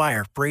Family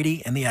Fire,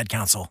 Brady, and the Ad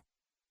Council.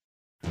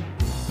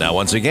 Now,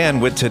 once again,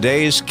 with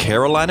today's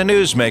Carolina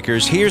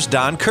Newsmakers, here's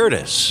Don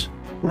Curtis.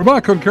 We're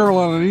back on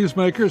Carolina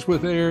Newsmakers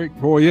with Eric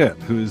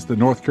Boyette, who is the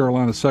North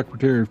Carolina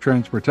Secretary of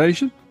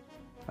Transportation.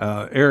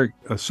 Eric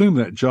assumed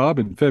that job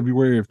in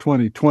February of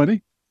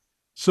 2020.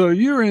 So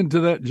you're into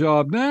that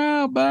job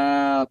now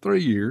about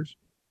 3 years.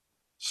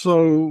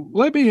 So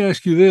let me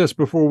ask you this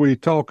before we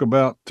talk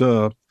about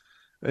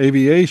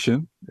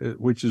aviation,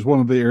 which is one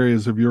of the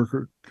areas of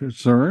your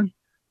concern.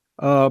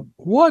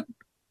 What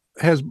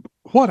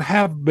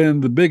have been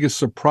the biggest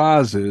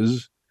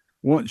surprises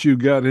once you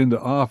got into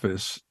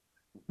office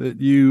that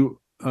you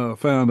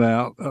found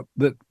out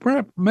that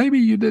perhaps maybe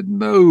you didn't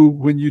know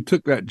when you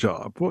took that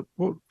job?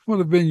 What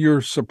have been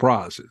your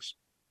surprises?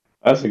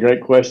 That's a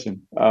great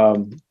question.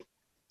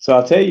 So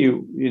I'll tell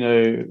you,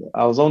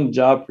 I was on the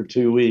job for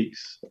 2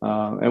 weeks,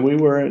 and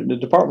the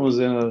department was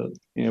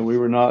we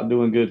were not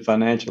doing good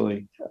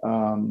financially.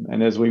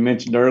 And as we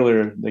mentioned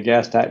earlier, the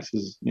gas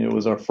taxes,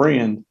 was our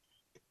friend,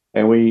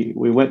 and we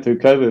went through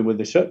COVID with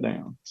the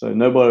shutdown, so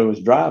nobody was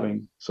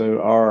driving,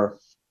 so our,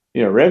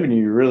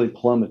 revenue really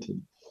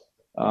plummeted.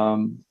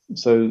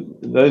 So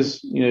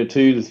those, 2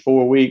 to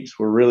 4 weeks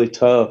were really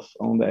tough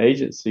on the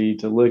agency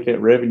to look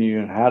at revenue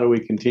and how do we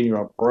continue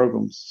our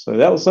programs. So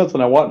that was something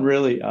I wasn't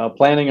really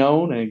planning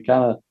on, and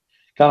kind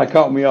of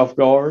caught me off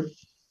guard.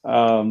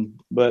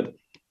 But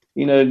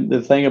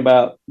the thing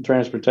about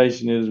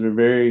transportation is we're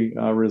very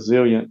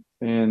resilient,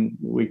 and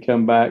we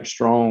come back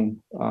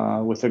strong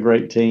with a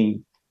great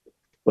team.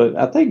 But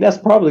I think that's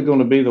probably going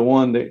to be the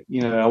one that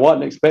I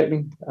wasn't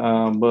expecting,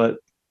 but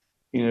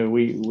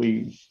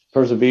we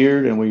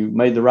persevered, and we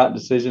made the right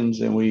decisions,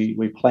 and we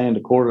planned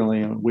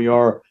accordingly, and we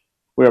are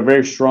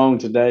very strong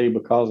today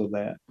because of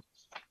that.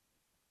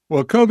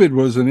 Well, COVID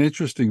was an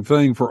interesting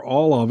thing for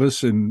all of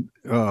us, and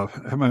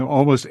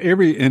almost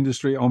every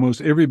industry,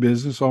 almost every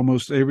business,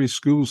 almost every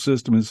school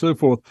system, and so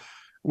forth.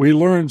 We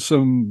learned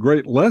some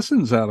great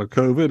lessons out of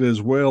COVID,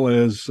 as well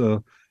as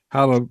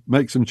how to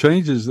make some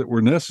changes that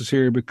were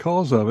necessary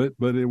because of it.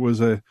 But it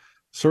was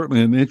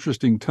certainly an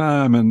interesting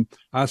time, and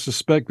I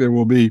suspect there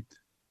will be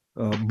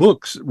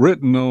books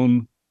written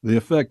on the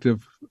effect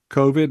of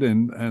COVID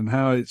and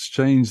how it's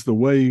changed the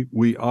way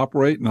we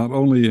operate, not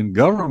only in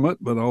government,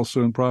 but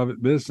also in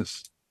private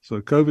business.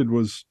 So COVID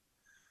was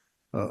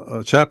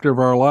a chapter of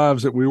our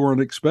lives that we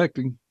weren't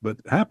expecting, but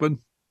happened.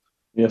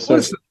 Yes,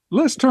 sir.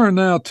 Let's turn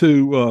now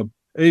to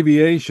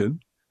aviation.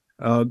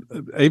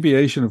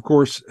 Aviation, of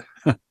course,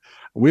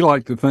 we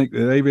like to think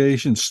that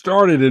aviation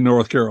started in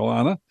North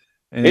Carolina,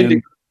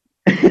 and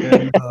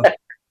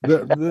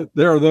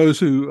there are those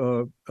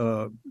who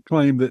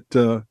claim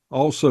that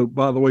also,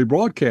 by the way,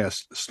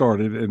 broadcast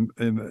started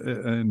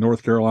in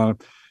North Carolina.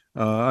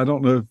 I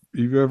don't know if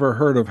you've ever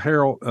heard of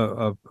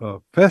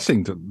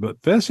Fessington,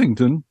 but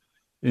Fessington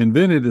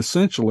invented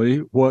essentially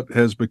what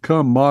has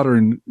become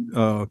modern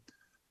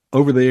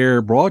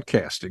over-the-air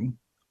broadcasting,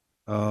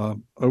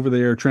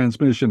 over-the-air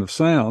transmission of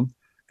sound,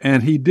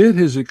 and he did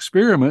his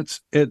experiments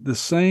at the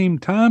same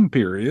time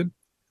period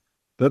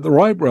that the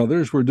Wright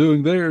brothers were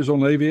doing theirs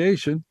on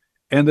aviation,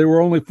 and they were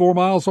only 4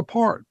 miles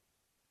apart.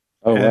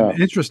 Oh, and wow.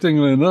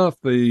 Interestingly enough,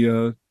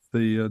 the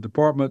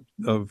Department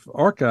of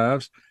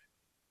Archives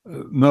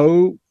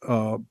know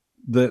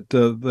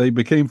that they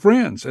became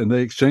friends, and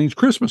they exchanged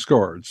Christmas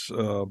cards.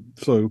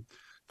 So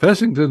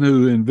Fessington,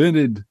 who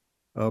invented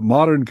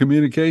modern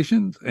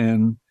communications,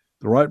 and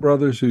the Wright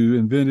brothers, who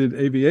invented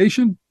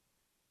aviation,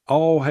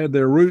 all had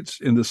their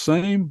roots in the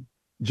same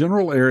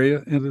general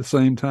area in the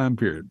same time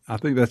period. I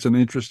think that's an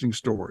interesting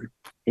story.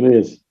 It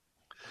is.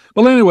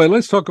 Well, anyway,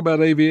 let's talk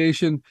about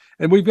aviation.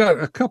 And we've got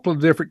a couple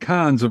of different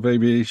kinds of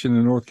aviation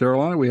in North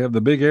Carolina. We have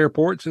the big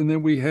airports, and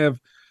then we have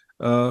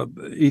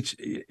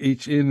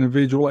each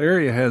individual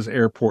area has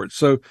airports.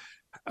 So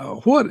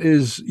what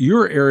is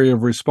your area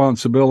of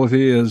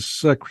responsibility as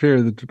Secretary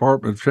of the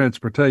Department of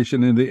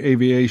Transportation in the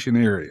aviation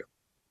area?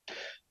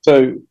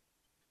 So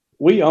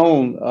we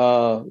own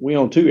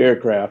 2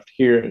 aircraft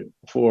here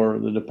for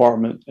the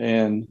department,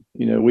 and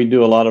we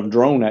do a lot of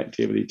drone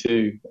activity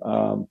too,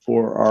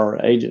 for our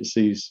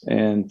agencies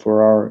and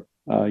for our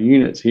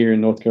units here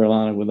in North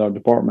Carolina with our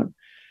department.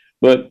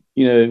 But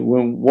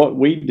what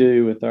we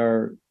do with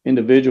our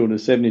individual to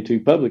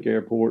 72 public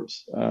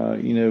airports,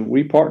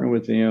 we partner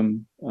with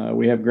them.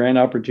 We have grant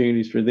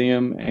opportunities for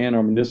them and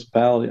our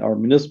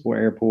municipal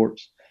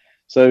airports.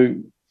 So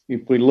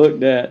if we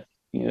looked at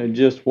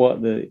just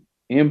what the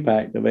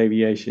impact of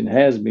aviation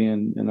has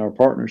been in our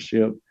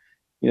partnership,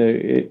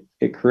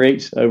 it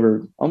creates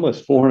over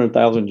almost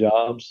 400,000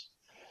 jobs.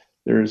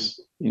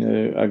 There's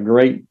a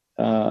great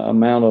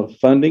amount of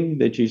funding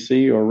that you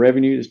see, or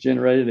revenue that's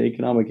generated. The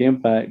economic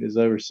impact is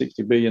over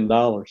 $60 billion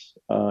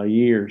a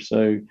year.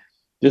 So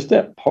just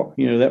that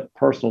that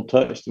personal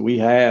touch that we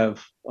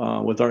have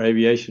with our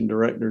aviation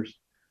directors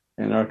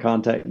and our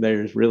contact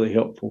there is really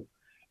helpful.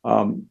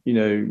 Our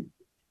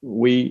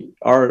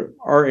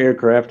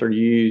aircraft are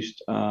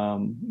used.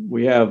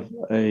 We have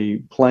a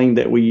plane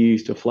that we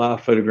use to fly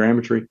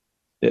photogrammetry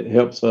that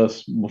helps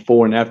us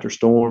before and after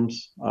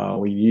storms.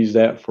 We use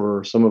that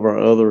for some of our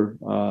other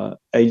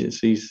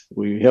agencies.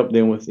 We help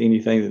them with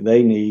anything that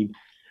they need.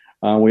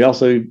 We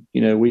also,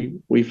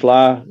 we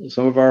fly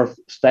some of our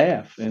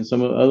staff and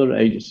some of the other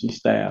agency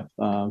staff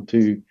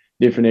to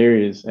different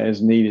areas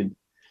as needed.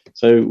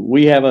 So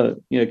we have a,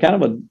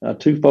 kind of a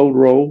twofold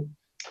role.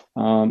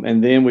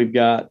 And then we've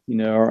got,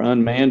 our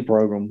unmanned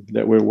program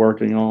that we're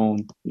working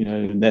on,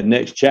 that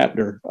next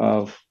chapter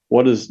of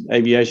what does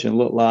aviation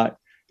look like,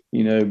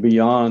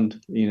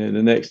 beyond, the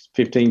next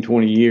 15,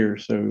 20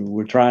 years. So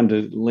we're trying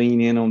to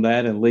lean in on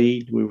that and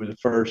lead. We were the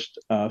first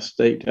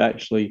state to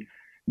actually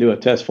do a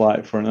test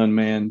flight for an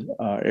unmanned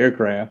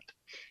aircraft.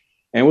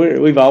 And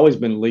we've always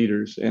been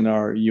leaders in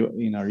our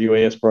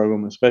UAS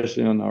program,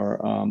 especially on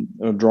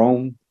our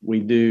drone. We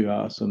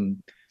do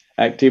some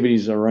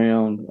activities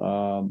around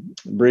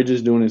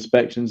bridges, doing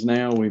inspections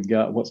now. We've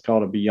got what's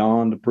called a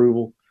beyond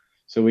approval,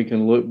 so we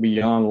can look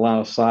beyond line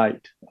of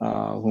sight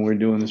when we're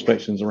doing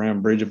inspections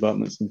around bridge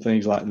abutments and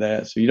things like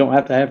that. So you don't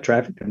have to have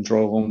traffic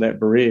control on that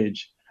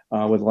bridge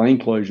with lane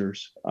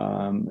closures,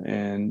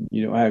 and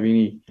you don't have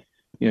any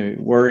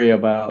worry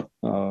about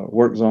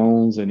work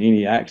zones and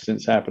any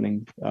accidents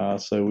happening.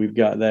 So we've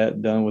got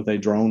that done with a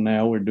drone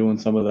now. We're doing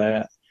some of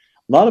that.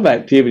 A lot of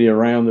activity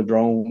around the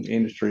drone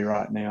industry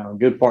right now.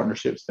 Good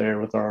partnerships there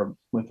with the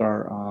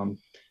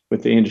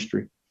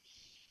industry.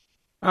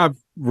 I've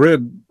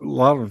read a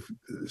lot of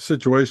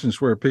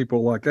situations where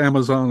people like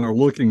Amazon are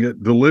looking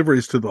at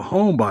deliveries to the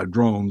home by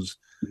drones.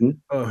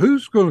 Mm-hmm.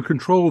 Who's going to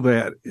control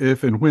that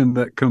if and when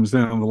that comes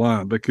down the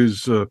line?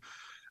 Because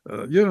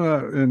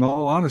in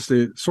all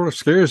honesty, it sort of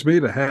scares me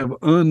to have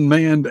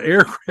unmanned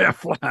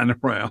aircraft flying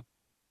around.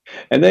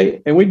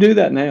 And we do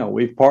that now.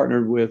 We've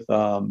partnered with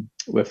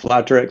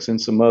Flytrex and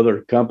some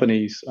other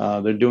companies.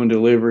 They're doing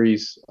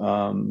deliveries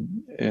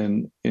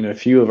in a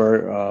few of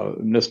our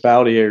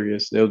municipality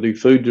areas. They'll do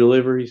food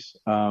deliveries.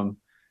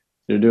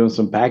 They're doing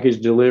some package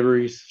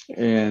deliveries.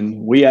 And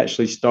we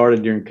actually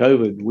started during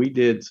COVID. We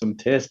did some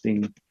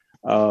testing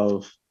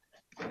of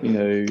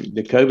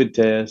the COVID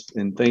test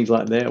and things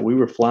like that. We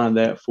were flying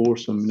that for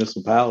some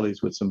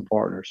municipalities with some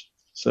partners.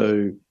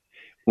 So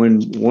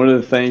when one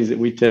of the things that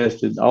we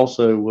tested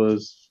also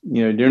was,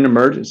 during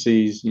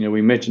emergencies,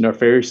 we mentioned our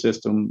ferry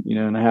system,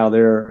 and how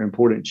they're an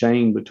important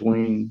chain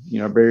between,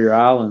 our barrier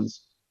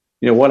islands.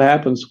 What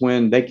happens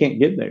when they can't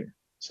get there?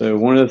 So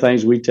one of the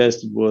things we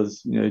tested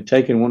was,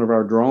 taking one of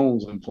our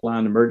drones and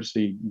flying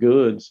emergency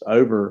goods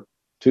over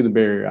to the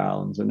barrier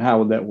islands, and how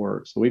would that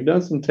work? So we've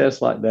done some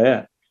tests like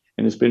that,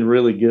 and it's been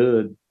really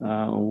good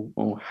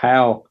on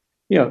how.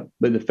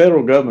 But the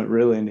federal government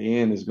really in the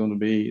end is going to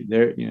be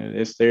their,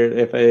 it's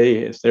their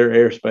FAA, it's their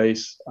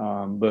airspace.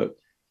 But,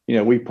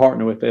 we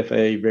partner with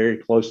FAA very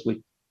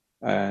closely,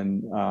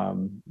 and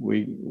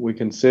we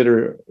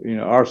consider,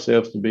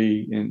 ourselves to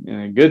be in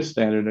a good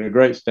standard and a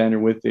great standard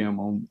with them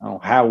on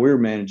how we're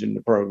managing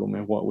the program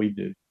and what we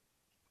do.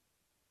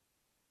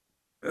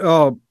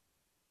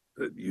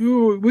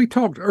 We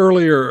talked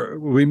earlier,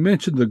 we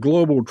mentioned the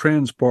global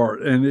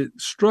transport, and it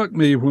struck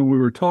me when we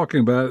were talking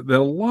about it that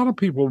a lot of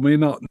people may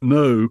not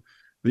know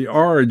the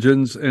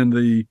origins and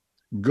the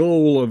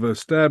goal of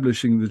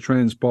establishing the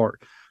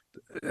transport.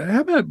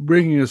 How about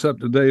bringing us up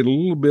to date a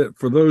little bit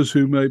for those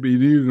who may be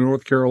new to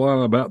North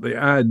Carolina about the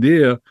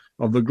idea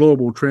of the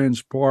global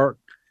transport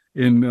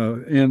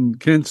in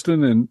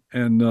Kinston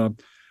and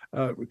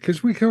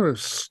because we kind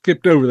of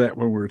skipped over that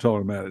when we were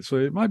talking about it. So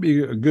it might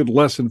be a good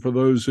lesson for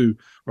those who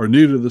are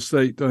new to the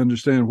state to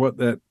understand what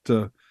that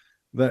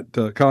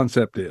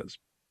concept is.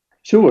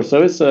 Sure.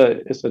 So it's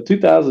a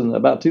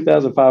about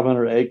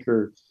 2,500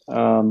 acre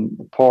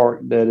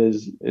park that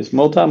is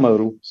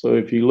multimodal. So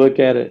if you look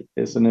at it,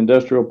 it's an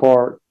industrial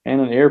park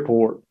and an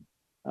airport.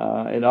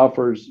 It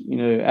offers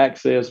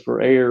access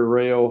for air,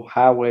 rail,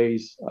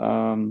 highways,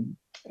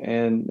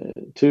 and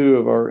two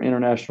of our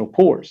international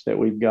ports that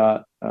we've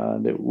got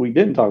that we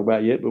didn't talk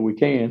about yet, but we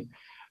can.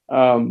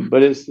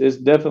 But it's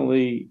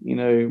definitely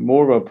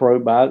more of a pro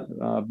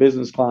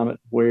business climate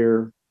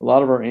where a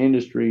lot of our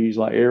industries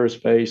like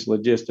aerospace,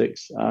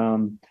 logistics,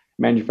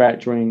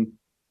 manufacturing,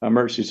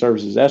 emergency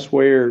services. That's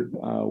where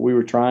we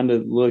were trying to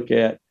look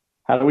at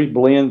how do we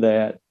blend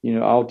that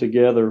all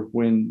together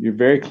when you're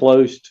very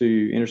close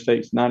to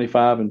Interstates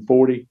 95 and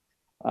 40,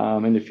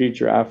 in the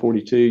future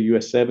I-42,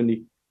 US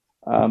 70.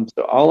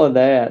 So all of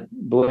that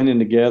blending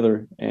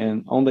together,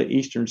 and on the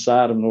eastern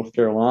side of North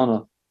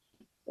Carolina,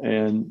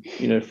 and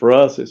for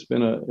us, it's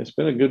been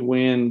a good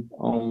win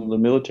on the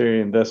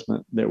military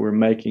investment that we're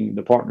making,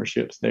 the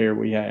partnerships there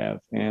we have,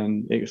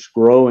 and it's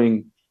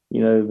growing.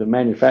 The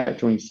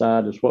manufacturing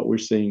side is what we're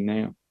seeing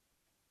now.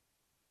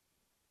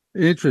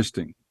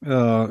 Interesting,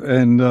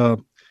 and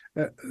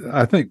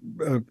I think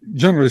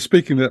generally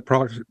speaking, that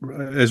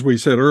as we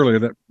said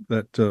earlier,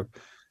 that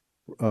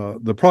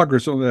the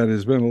progress on that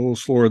has been a little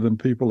slower than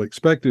people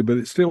expected, but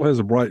it still has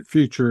a bright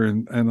future.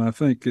 And I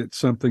think it's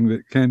something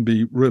that can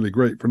be really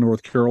great for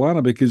North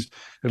Carolina because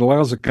it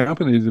allows a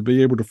company to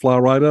be able to fly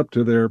right up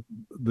to their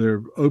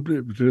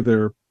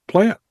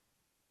plant.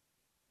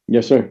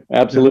 Yes, sir.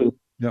 Absolutely.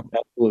 Yep.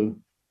 Absolutely.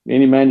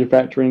 Any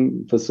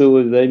manufacturing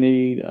facility they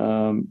need,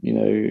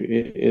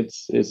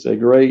 it's a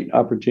great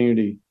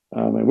opportunity.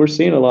 And we're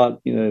seeing a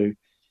lot, because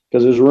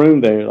there's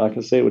room there. Like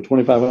I said, with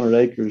 2,500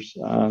 acres,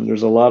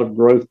 there's a lot of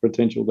growth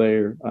potential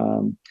there.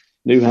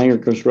 new hangar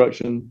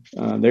construction.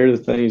 They're the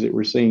things that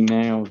we're seeing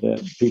now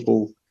that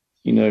people,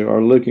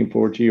 are looking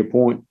for, to your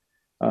point,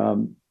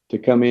 to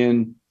come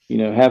in,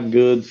 have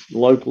goods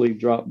locally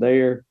drop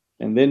there.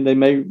 And then they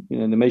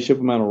may ship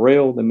them out on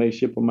rail. They may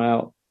ship them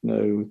out,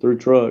 through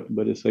truck,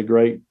 but it's a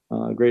great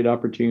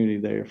opportunity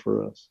there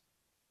for us.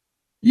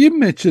 You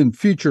mentioned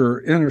future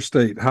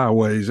interstate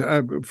highways.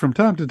 From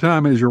time to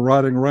time, as you're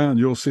riding around,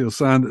 you'll see a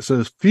sign that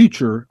says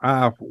future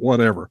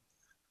whatever.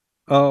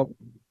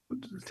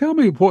 Tell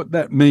me what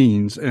that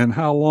means and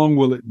how long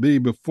will it be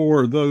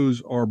before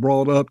those are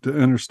brought up to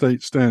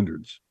interstate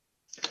standards?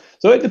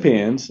 So it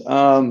depends.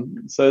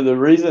 So the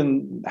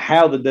reason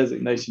how the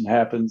designation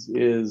happens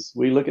is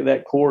we look at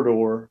that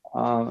corridor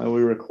and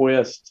we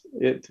request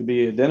it to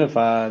be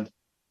identified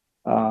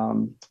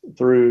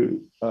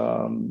through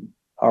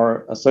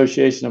our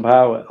Association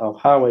of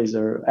Highways,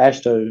 or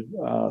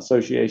AASHTO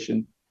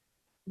Association.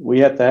 We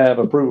have to have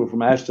approval from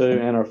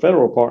AASHTO and our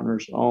federal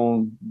partners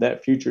on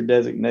that future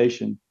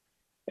designation.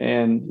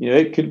 And,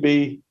 it could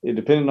be,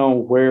 depending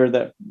on where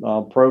that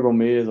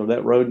program is or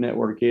that road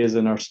network is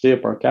in our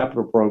STIP, our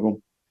capital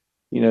program,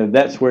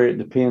 that's where it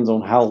depends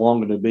on how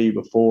long it'll be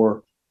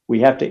before we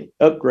have to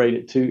upgrade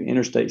it to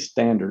interstate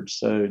standards.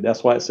 So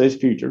that's why it says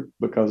future,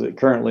 because it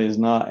currently is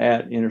not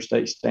at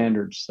interstate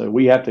standards. So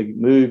we have to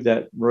move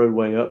that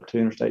roadway up to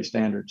interstate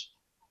standards.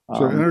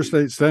 So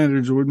interstate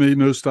standards would mean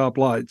no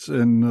stoplights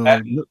and no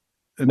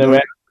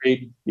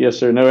at-grade. Yes,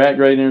 sir. No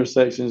at-grade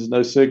intersections,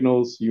 no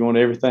signals. You want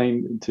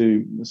everything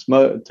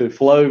to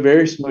flow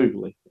very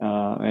smoothly,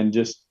 and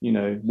just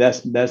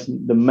that's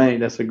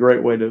a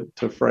great way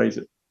to phrase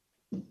it.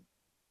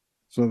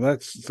 So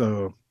that's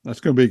going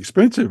to be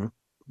expensive,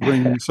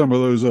 bringing some of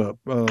those up.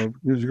 Because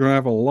you're going to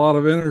have a lot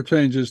of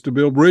interchanges to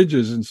build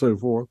bridges and so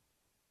forth.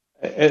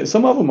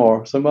 Some of them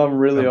are. Some of them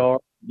really are.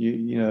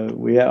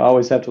 We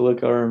always have to look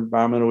at our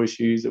environmental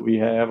issues that we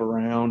have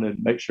around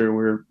and make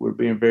sure we're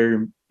being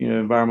very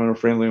environmental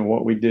friendly in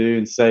what we do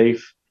and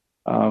safe.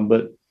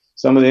 But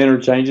some of the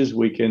interchanges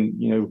we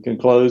can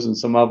close, and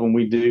some of them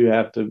we do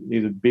have to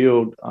either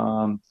build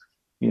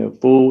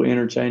full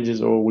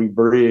interchanges or we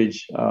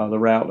bridge the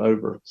route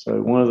over.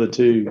 So one of the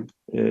two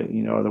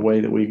are the way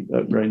that we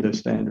upgrade those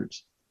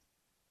standards.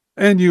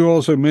 And you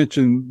also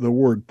mentioned the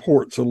word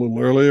ports a little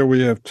earlier.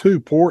 We have two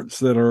ports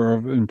that are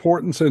of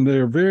importance, and they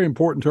are very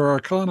important to our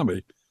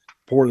economy.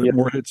 Port at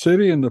Morehead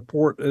City and the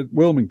port at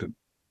Wilmington.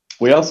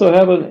 We also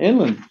have an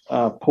inland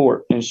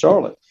port in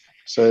Charlotte.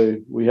 So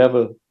we have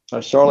a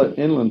Charlotte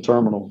inland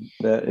terminal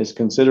that is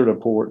considered a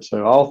port.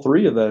 So all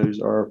three of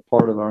those are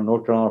part of our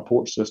North Carolina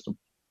port system.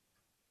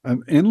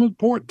 An inland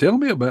port? Tell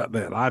me about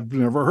that. I've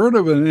never heard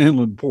of an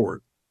inland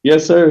port.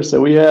 Yes, sir.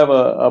 So we have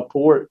a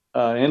port,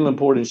 inland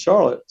port in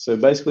Charlotte. So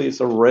basically it's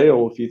a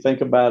rail. If you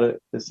think about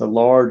it, it's a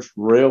large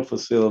rail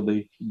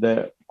facility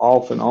that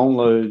often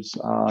unloads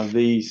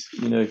these,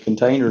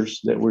 containers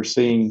that we're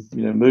seeing,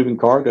 moving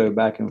cargo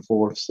back and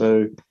forth.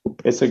 So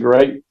it's a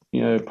great,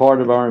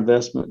 part of our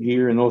investment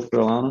here in North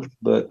Carolina.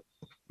 But,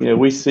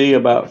 we see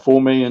about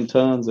 4 million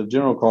tons of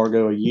general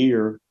cargo a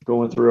year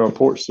going through our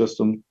port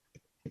system.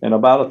 And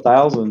about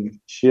 1,000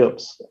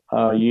 ships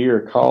a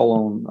year call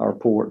on our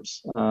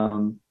ports.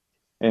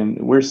 And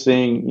we're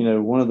seeing,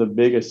 one of the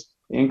biggest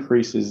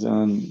increases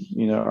on,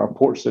 our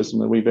port system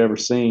that we've ever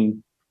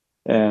seen.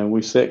 And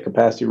we've set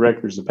capacity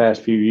records the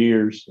past few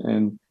years.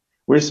 And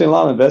we're seeing a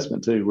lot of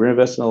investment too. We're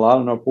investing a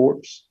lot in our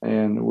ports,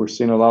 and we're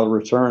seeing a lot of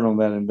return on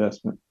that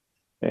investment.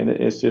 And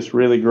it's just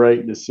really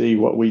great to see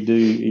what we do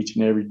each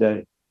and every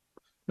day.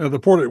 Now, the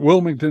port at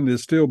Wilmington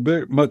is still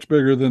much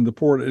bigger than the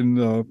port in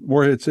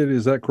Morehead City.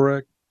 Is that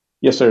correct?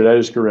 Yes, sir. That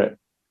is correct.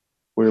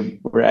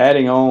 We're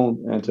adding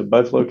on to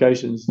both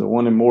locations. The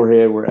one in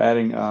Morehead, we're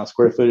adding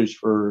square footage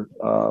for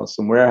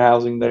some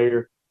warehousing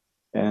there,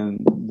 and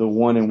the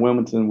one in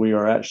Wilmington,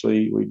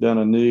 we've done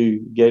a new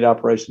gate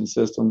operation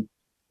system,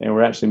 and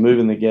we're actually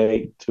moving the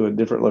gate to a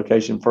different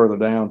location further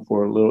down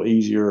for a little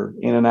easier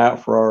in and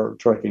out for our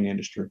trucking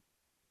industry.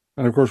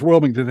 And of course,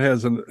 Wilmington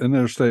has an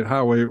interstate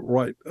highway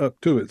right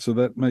up to it, so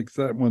that makes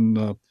that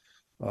one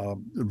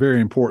very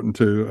important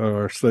to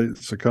our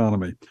state's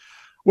economy.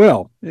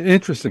 Well,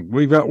 interesting.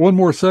 We've got one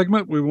more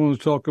segment. We want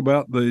to talk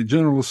about the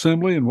General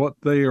Assembly and what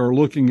they are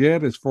looking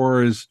at as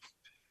far as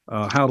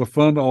how to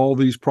fund all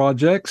these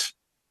projects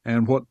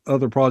and what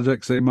other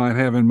projects they might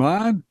have in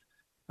mind.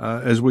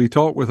 As we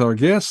talk with our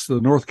guests,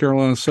 the North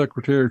Carolina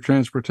Secretary of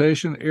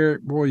Transportation,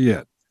 Eric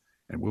Boyette.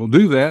 And we'll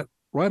do that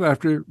right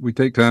after we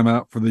take time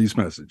out for these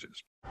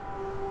messages.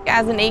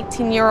 As an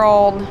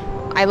 18-year-old,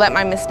 I let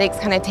my mistakes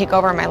kind of take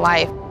over my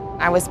life.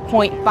 I was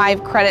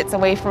 0.5 credits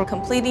away from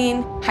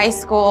completing high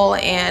school,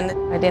 and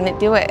I didn't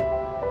do it.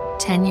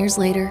 10 years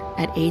later,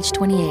 at age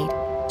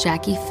 28,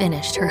 Jackie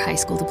finished her high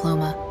school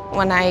diploma.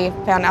 When I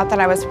found out that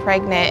I was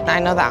pregnant, I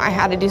know that I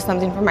had to do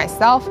something for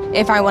myself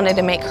if I wanted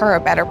to make her a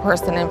better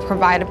person and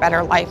provide a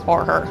better life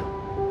for her.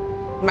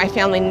 My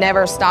family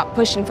never stopped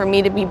pushing for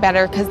me to be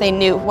better because they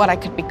knew what I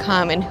could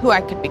become and who I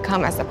could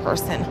become as a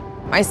person.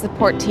 My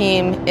support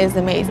team is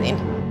amazing.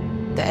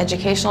 The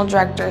educational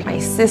director, my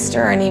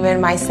sister, and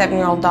even my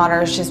 7-year-old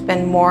daughter has just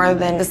been more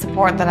than the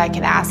support that I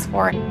could ask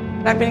for.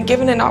 I've been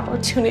given an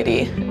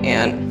opportunity,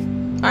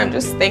 and I'm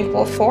just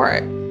thankful for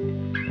it.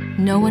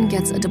 No one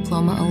gets a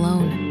diploma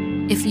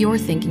alone. If you're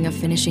thinking of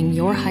finishing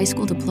your high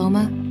school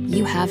diploma,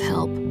 you have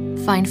help.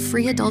 Find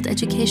free adult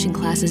education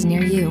classes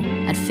near you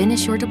at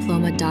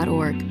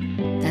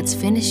finishyourdiploma.org. That's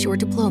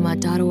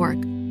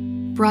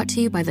finishyourdiploma.org. Brought to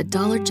you by the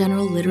Dollar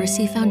General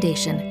Literacy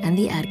Foundation and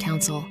the Ad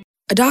Council.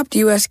 Adopt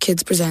US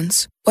Kids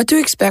presents What to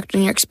Expect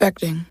When You're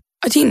Expecting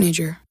a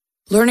Teenager.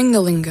 Learning the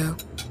Lingo.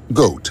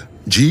 GOAT,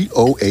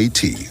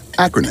 G-O-A-T,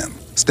 acronym,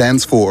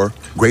 stands for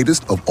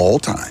Greatest of All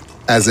Time.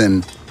 As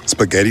in,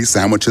 spaghetti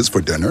sandwiches for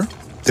dinner?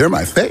 They're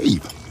my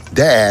fave.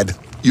 Dad,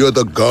 you're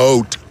the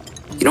GOAT.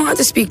 You don't have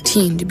to speak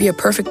teen to be a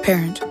perfect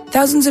parent.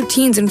 Thousands of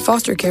teens in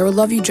foster care will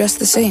love you just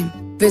the same.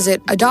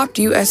 Visit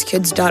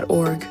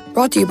adoptuskids.org.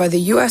 Brought to you by the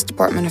U.S.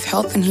 Department of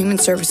Health and Human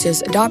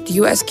Services, Adopt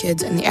U.S.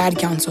 Kids, and the Ad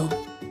Council.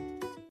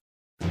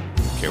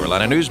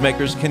 Carolina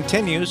Newsmakers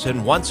continues,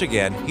 and once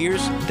again,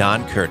 here's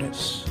Don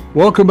Curtis.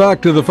 Welcome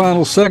back to the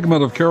final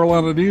segment of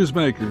Carolina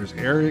Newsmakers.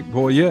 Eric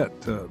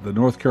Boyette, the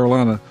North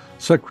Carolina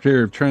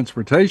Secretary of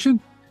Transportation,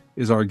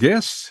 is our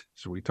guest.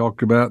 So we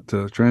talked about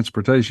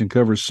transportation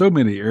covers so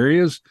many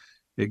areas.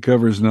 It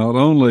covers not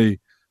only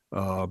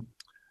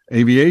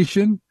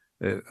aviation,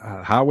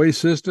 highway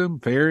system,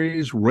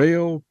 ferries,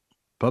 rail,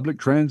 public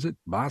transit,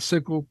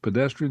 bicycle,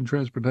 pedestrian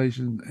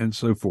transportation, and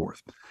so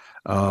forth.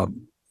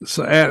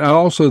 So, and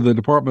also the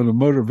Department of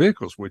Motor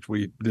Vehicles, which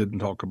we didn't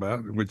talk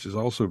about, which is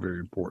also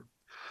very important.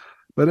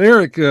 But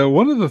Eric,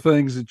 one of the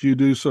things that you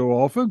do so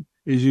often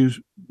is you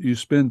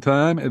spend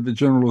time at the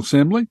General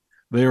Assembly.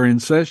 They are in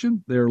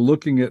session. They're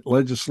looking at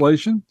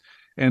legislation,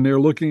 and they're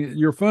looking at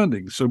your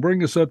funding. So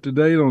bring us up to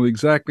date on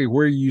exactly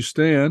where you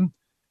stand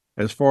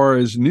as far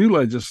as new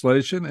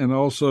legislation, and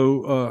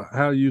also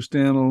how you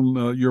stand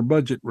on your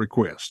budget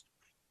request.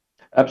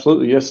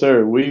 Absolutely, yes,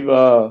 sir. We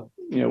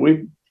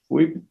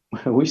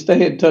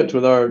stay in touch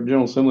with our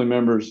General Assembly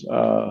members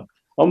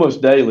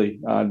almost daily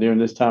during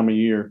this time of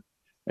year,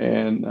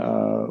 and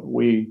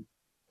the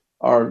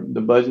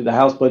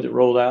House budget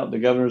rolled out, the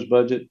governor's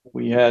budget.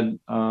 We had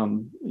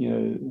some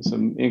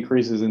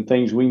increases in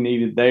things we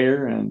needed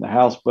there, and the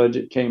House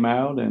budget came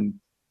out and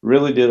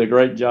really did a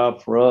great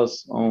job for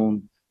us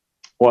on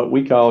what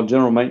we call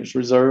General Maintenance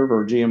Reserve,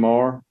 or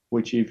GMR,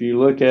 which if you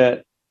look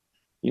at,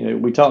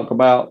 we talk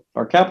about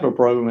our capital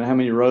program and how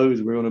many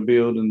roads we're going to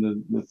build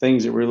and the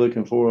things that we're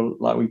looking for,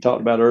 like we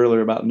talked about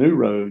earlier about new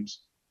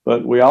roads.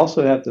 But we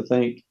also have to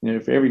think,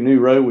 for every new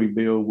road we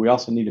build, we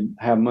also need to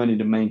have money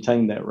to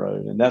maintain that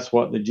road. And that's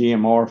what the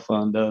GMR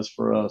fund does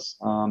for us.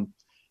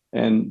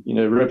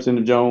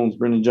 Representative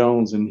Brendan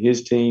Jones and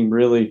his team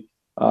really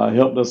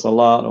helped us a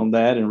lot on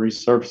that and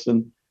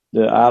resurfacing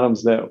the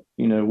items that,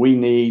 we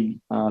need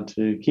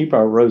to keep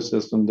our road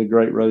system the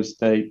great road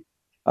state.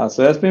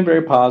 So that's been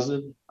very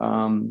positive.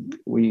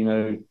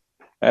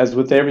 As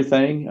with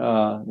everything,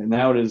 and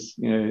now it is,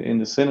 in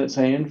the Senate's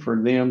hand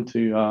for them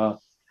to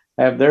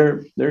have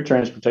their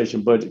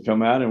transportation budget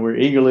come out, and we're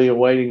eagerly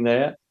awaiting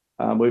that.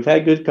 We've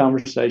had good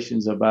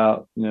conversations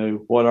about,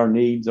 what our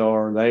needs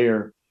are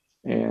there.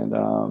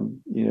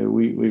 And,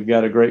 we've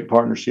got a great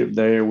partnership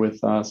there with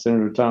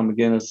Senator Tom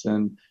McGinnis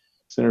and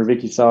Senator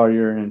Vicky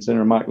Sawyer and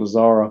Senator Mike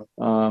Lazzara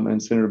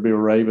and Senator Bill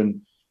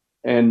Rabin.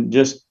 And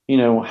just,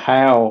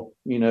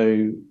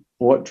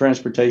 what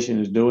transportation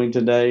is doing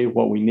today,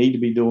 what we need to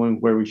be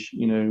doing,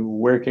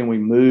 where can we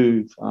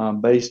move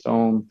based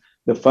on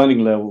the funding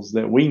levels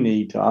that we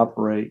need to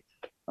operate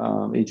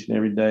each and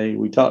every day.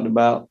 We talked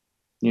about,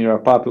 our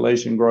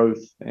population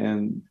growth,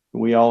 and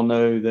we all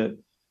know that,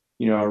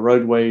 our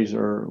roadways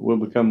will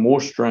become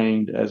more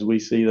strained as we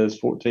see those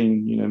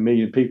 14,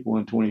 million people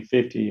in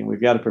 2050. And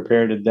we've got to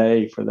prepare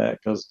today for that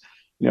because,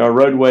 our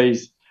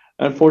roadways,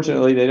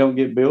 unfortunately, they don't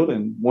get built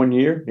in 1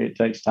 year. It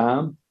takes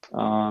time.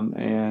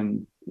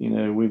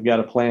 We've got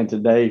to plan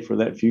today for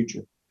that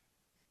future.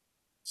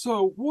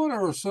 So what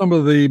are some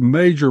of the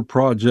major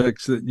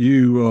projects that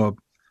you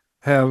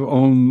have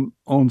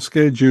on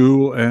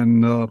schedule,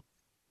 and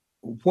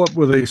what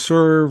will they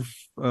serve?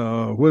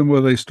 When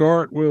will they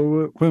start?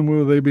 When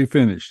will they be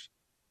finished?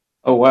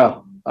 Oh,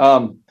 wow.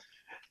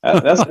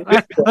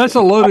 That's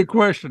a loaded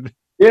question.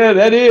 Yeah,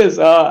 that is.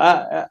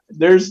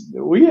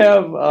 We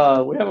have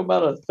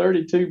about a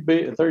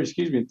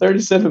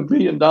 $37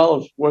 billion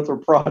worth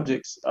of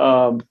projects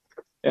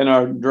in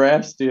our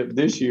draft step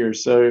this year.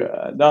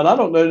 So, Don, I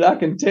don't know that I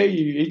can tell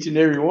you each and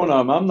every one of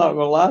them. I'm not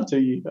going to lie to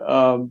you.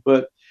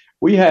 But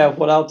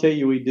what I'll tell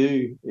you we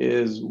do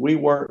is we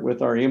work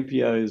with our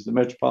MPOs, the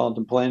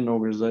Metropolitan Planning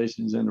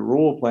Organizations and the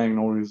Rural Planning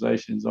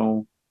Organizations,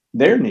 on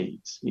their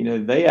needs.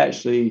 They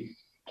actually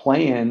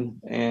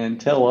plan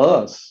and tell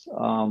us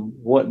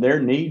what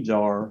their needs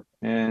are.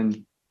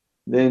 And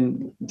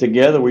then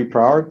together we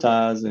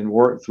prioritize and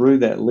work through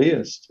that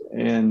list.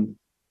 And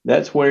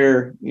that's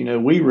where,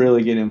 we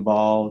really get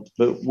involved.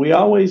 But we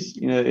always,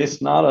 it's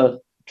not a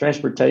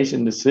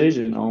transportation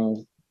decision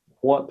on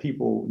what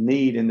people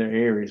need in their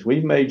areas.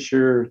 We've made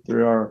sure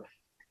through our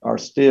our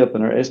STIP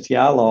and our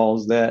STI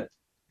laws that,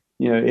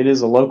 it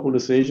is a local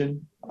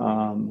decision.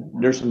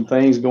 There's some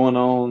things going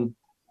on,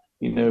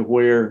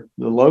 where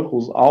the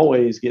locals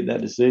always get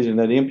that decision.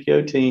 That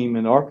MPO team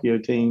and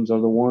RPO teams are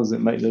the ones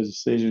that make those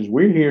decisions.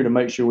 We're here to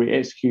make sure we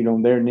execute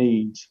on their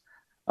needs.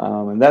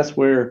 And that's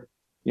where,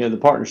 the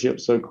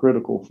partnership's so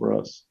critical for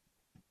us.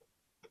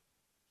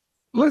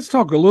 Let's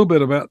talk a little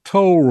bit about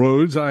toll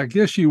roads. I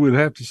guess you would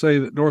have to say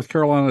that North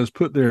Carolina has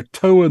put their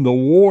toe in the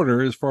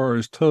water as far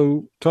as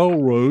toll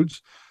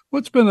roads.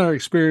 What's been our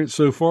experience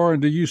so far,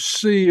 and do you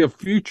see a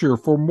future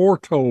for more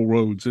toll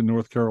roads in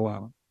North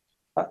Carolina?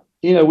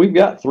 We've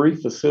got 3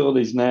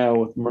 facilities now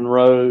with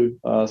Monroe,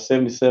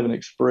 77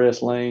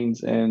 Express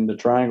lanes, and the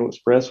Triangle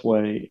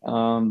Expressway.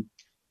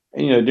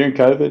 During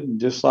COVID,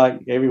 just like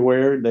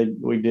everywhere,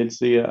 we did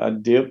see a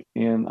dip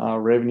in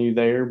revenue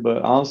there,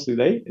 but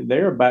honestly, they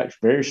are back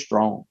very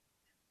strong,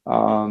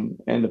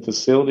 and the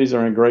facilities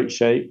are in great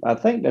shape. I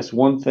think that's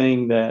one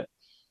thing that,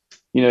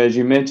 as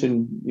you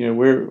mentioned,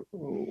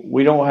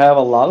 we don't have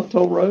a lot of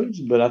toll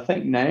roads, but I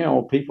think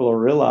now people are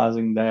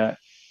realizing that,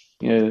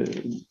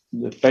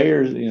 the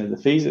fares, the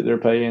fees that they're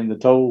paying, the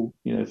toll,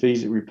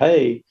 fees that we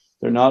pay,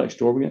 they're not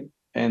exorbitant,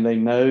 and they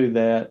know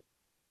that,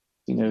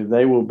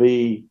 they will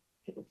be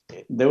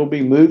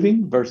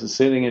moving versus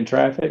sitting in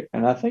traffic.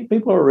 And I think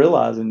people are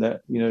realizing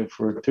that,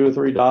 for $2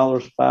 or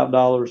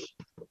 $3,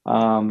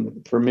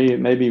 $5, for me, it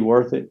may be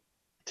worth it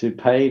to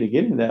pay to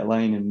get in that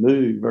lane and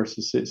move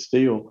versus sit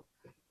still.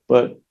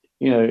 But,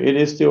 it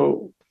is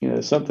still,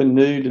 something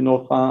new to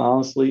North Carolina,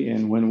 honestly.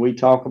 And when we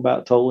talk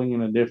about tolling in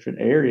the different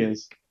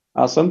areas,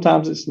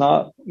 sometimes it's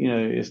not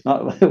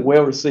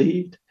well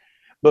received.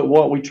 But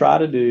what we try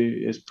to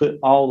do is put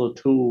all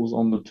the tools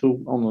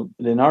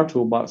in our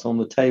toolbox on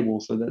the table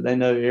so that they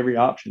know every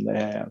option they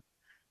have.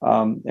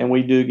 And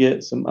we do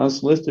get some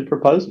unsolicited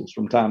proposals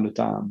from time to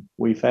time.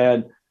 We've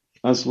had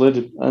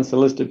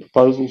unsolicited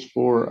proposals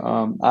for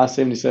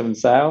I-77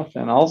 South,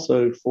 and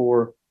also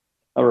for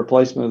a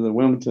replacement of the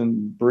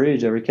Wilmington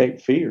Bridge over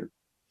Cape Fear.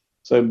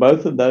 So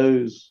both of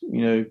those,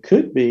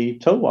 could be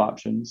toll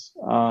options.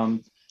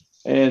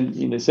 And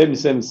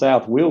 77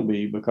 South will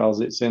be, because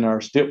it's in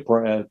our STIP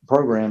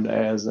program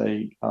as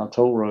a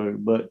toll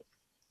road. But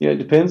it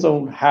depends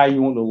on how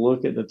you want to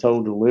look at the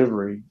toll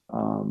delivery.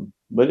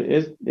 But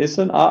it is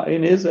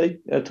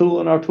a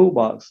tool in our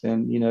toolbox,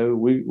 and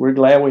we're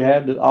glad we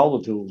have all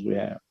the tools we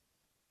have.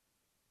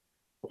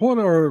 What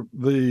are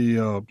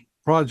the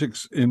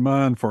projects in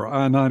mind for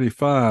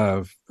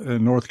I-95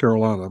 in North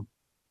Carolina?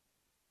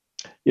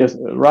 Yes,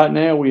 right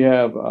now we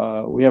have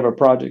a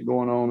project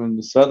going on in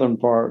the southern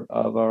part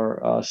of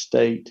our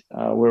state,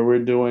 where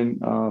we're doing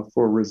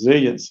for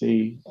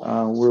resiliency.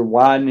 We're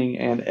widening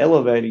and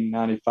elevating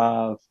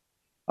 95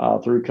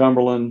 through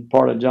Cumberland,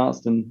 part of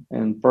Johnston,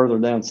 and further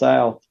down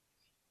south,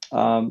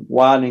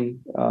 widening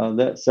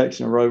that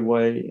section of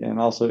roadway, and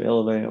also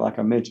elevating it, like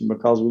I mentioned,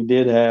 because we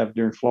did have,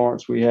 during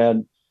Florence, we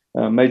had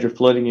major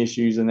flooding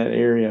issues in that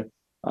area.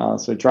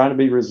 So trying to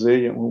be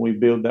resilient when we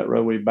build that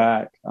roadway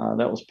back,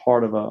 that was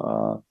part of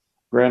a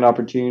grant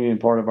opportunity and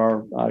part of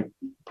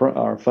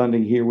our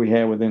funding here we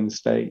have within the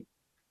state.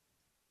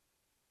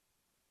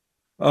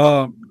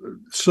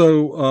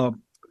 So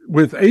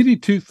with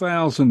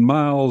 82,000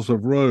 miles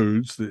of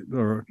roads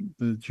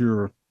that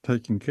you're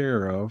taking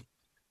care of,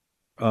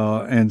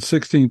 and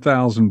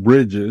 16,000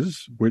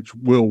 bridges, which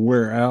will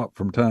wear out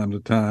from time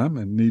to time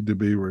and need to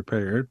be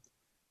repaired,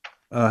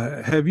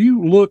 have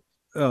you looked?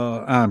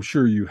 I'm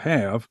sure you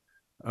have.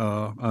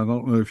 I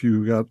don't know if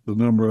you got the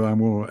number I'm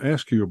going to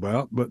ask you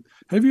about, but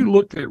have you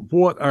looked at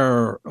what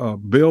our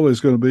bill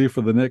is going to be for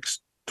the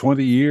next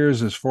 20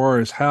 years as far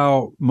as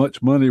how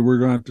much money we're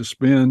going to have to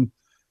spend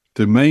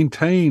to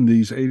maintain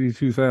these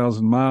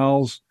 82,000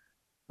 miles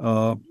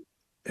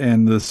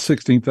and the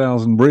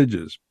 16,000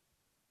 bridges?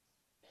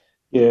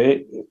 Yeah,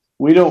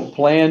 we don't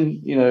plan,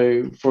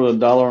 for the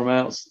dollar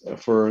amounts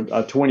for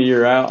a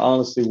 20-year out.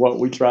 Honestly, what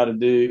we try to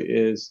do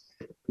is,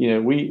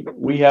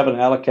 we have an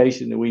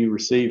allocation that we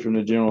receive from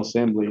the General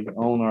Assembly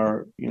on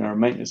our, our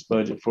maintenance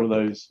budget for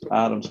those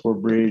items for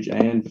bridge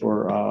and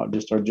for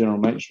just our general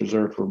maintenance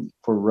reserve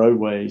for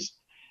roadways.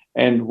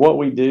 And what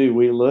we do,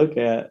 we look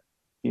at,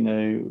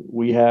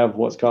 we have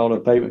what's called a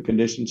pavement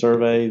condition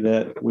survey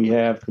that we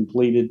have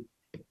completed,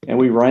 and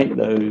we rank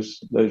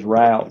those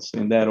routes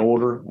in that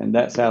order, and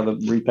that's how the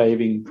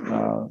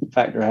repaving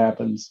factor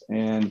happens.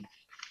 And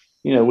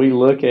we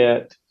look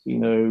at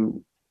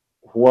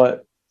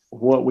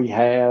what we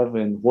have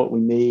and what we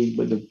need,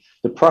 but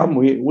the problem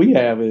we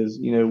have is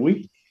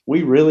we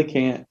really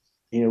can't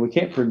we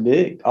can't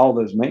predict all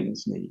those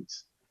maintenance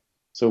needs.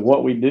 So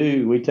what we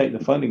do, we take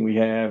the funding we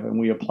have and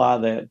we apply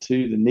that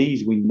to the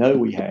needs we know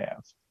we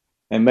have,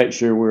 and make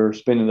sure we're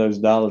spending those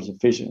dollars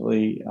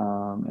efficiently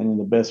and in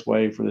the best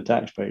way for the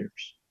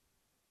taxpayers.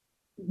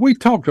 We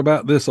talked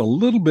about this a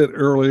little bit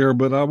earlier,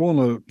 but I want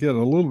to get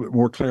a little bit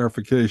more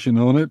clarification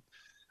on it.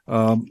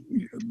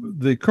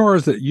 The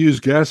cars that use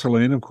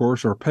gasoline, of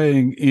course, are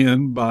paying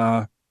in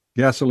by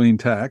gasoline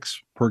tax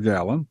per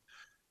gallon.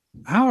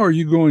 How are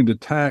you going to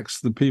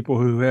tax the people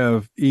who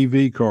have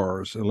EV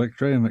cars,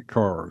 electronic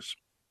cars?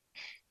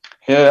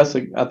 Yeah,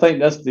 I think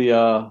that's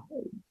the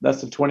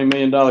 $20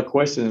 million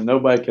question that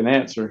nobody can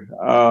answer.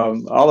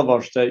 All of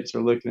our states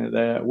are looking at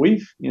that.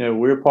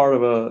 We're part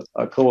of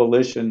a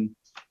coalition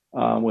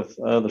with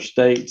other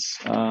states,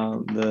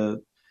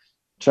 the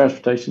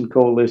Transportation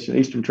Coalition,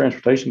 Eastern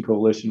Transportation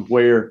Coalition,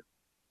 where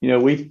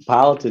we've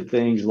piloted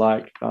things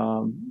like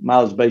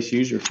mileage-based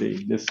user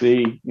fee to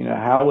see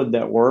how would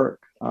that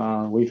work.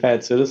 We've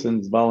had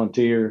citizens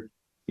volunteer,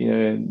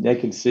 and they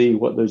can see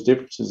what those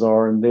differences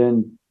are, and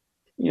then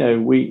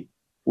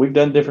we've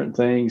done different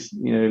things,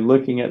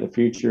 looking at the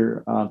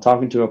future,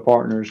 talking to our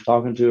partners,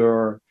 talking to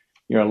our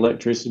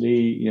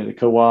electricity, the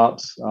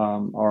co-ops,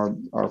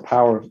 our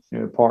power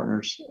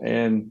partners,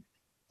 and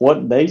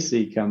what they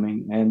see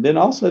coming, and then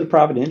also the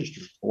private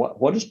industry.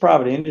 What does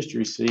private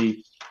industry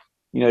see?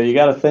 You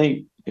got to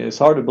think. It's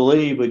hard to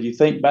believe, but you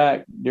think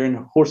back during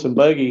horse and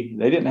buggy,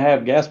 they didn't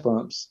have gas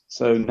pumps.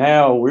 So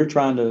now we're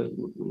trying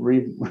to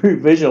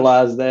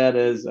visualize that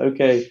as,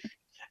 okay,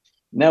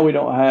 now we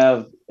don't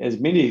have as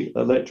many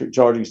electric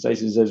charging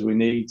stations as we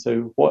need.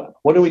 So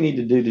what do we need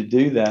to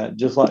do that?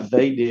 Just like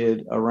they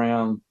did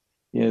around,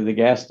 the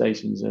gas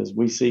stations as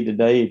we see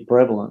today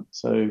prevalent.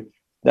 So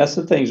that's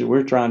the things that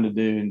we're trying to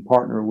do and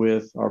partner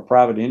with our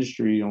private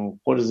industry on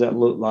what does that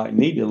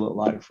need to look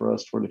like for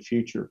us for the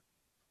future.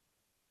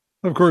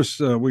 Of course,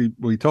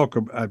 we talk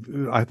about,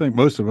 I think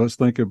most of us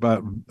think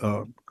about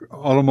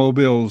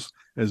automobiles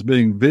as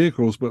being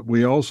vehicles, but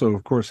we also,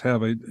 of course,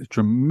 have a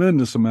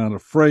tremendous amount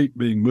of freight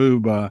being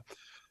moved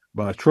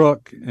by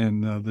truck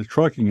and the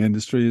trucking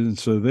industry. And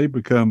so they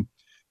become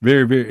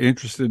very, very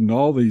interested in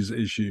all these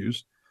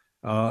issues.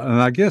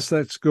 And I guess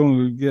that's going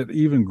to get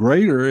even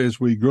greater as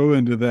we grow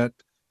into that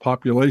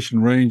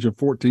population range of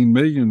 14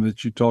 million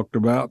that you talked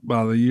about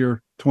by the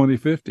year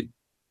 2050.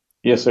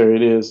 Yes, sir,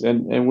 it is.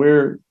 And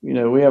we're,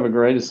 we have a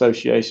great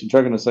association,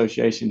 trucking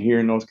association here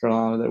in North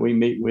Carolina that we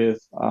meet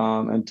with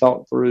and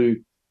talk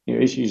through,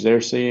 issues they're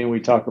seeing. We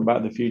talk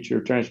about the future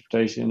of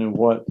transportation and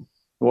what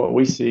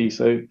we see.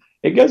 So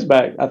it goes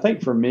back, I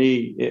think for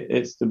me,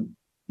 it's the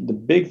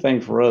big thing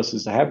for us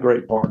is to have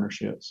great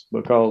partnerships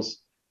because,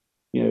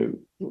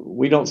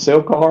 we don't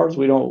sell cars.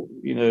 We don't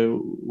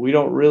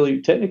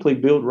really technically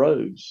build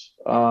roads.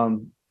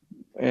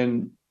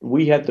 And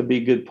we have to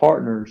be good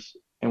partners.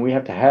 And we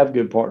have to have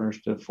good partners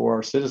for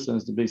our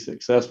citizens to be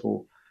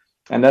successful.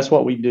 And that's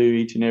what we do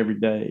each and every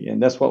day. And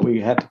that's what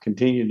we have to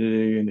continue to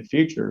do in the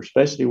future,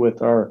 especially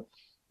with our,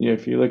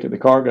 if you look at the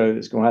cargo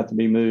that's going to have to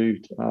be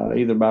moved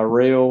either by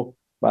rail,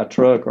 by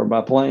truck, or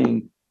by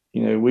plane,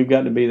 we've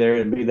got to be there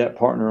and be that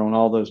partner on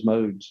all those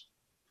modes.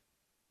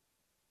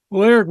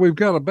 Well, Eric, we've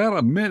got about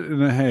a minute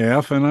and a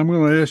half, and I'm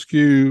going to ask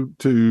you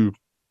to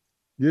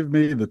give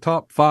me the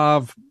top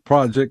 5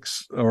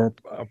 projects or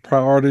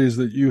priorities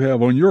that you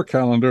have on your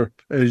calendar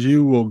as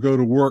you will go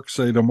to work,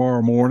 say,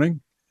 tomorrow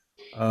morning.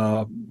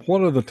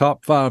 What are the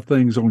top 5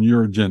 things on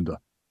your agenda?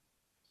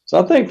 So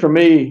I think for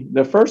me,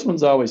 the first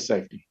one's always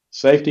safety.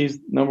 Safety is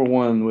number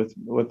one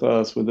with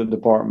us, with the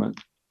department.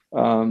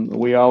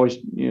 We always,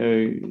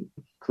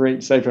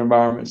 create safer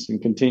environments and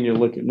continue to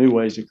look at new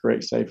ways to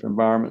create safer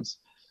environments.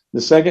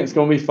 The second is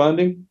going to be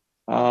funding.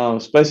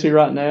 Especially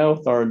right now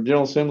with our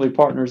General Assembly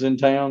partners in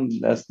town,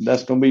 that's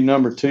going to be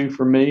number 2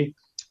 for me.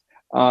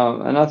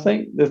 And I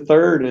think the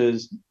third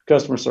is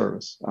customer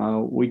service.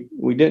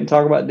 We didn't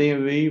talk about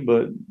DMV,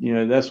 but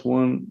that's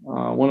one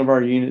of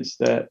our units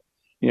that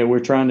we're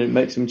trying to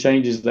make some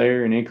changes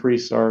there and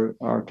increase our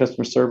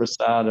customer service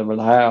side of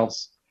the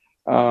house.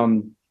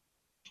 And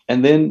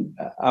then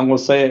I'm going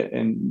to say it,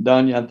 and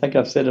Don, I think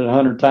I've said it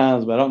 100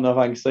 times, but I don't know if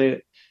I can say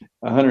it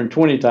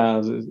 120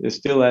 times. It's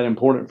still that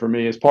important for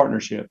me is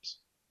partnerships.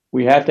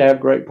 We have to have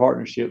great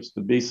partnerships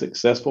to be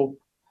successful.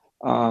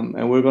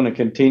 And we're going to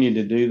continue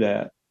to do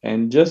that.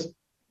 And just,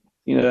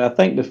 I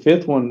think the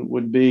 5th one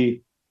would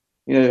be,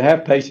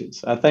 have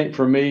patience. I think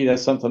for me,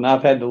 that's something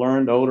I've had to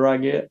learn the older I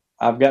get.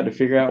 I've got to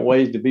figure out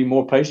ways to be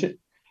more patient.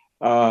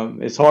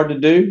 It's hard to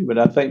do, but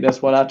I think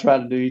that's what I try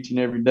to do each and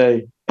every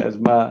day as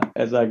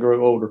I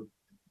grow older.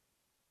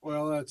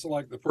 Well, that's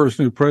like the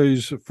person who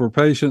prays for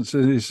patience,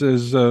 and he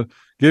says,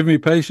 give me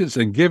patience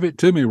and give it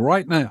to me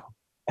right now.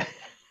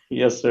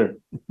 Yes, sir.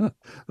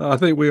 I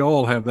think we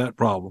all have that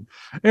problem.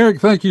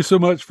 Eric, thank you so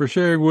much for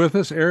sharing with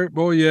us. Eric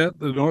Boyette,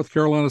 the North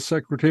Carolina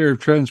Secretary of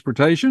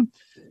Transportation,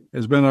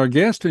 has been our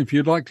guest. If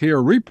you'd like to hear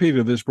a repeat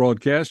of this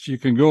broadcast, you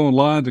can go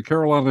online to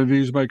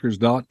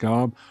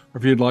carolinanewsmakers.com, or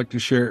if you'd like to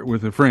share it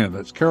with a friend,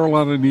 that's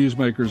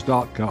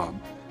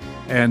carolinanewsmakers.com.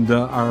 And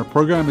our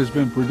program has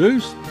been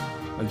produced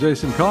by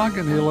Jason Cogg,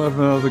 and he'll have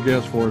another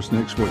guest for us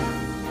next week.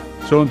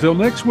 So until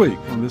next week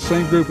on this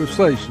same group of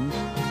stations,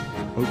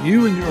 hope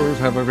you and yours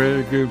have a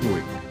very good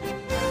week.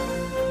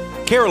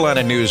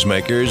 Carolina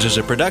Newsmakers is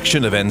a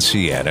production of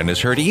NCN and is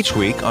heard each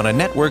week on a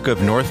network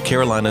of North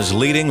Carolina's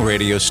leading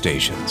radio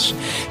stations.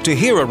 To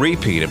hear a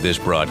repeat of this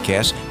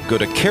broadcast, go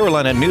to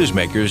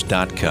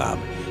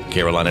carolinanewsmakers.com.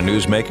 Carolina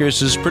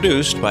Newsmakers is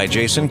produced by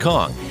Jason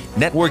Cogg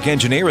Network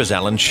engineer is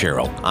Alan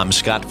Sherrill. I'm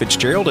Scott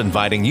Fitzgerald,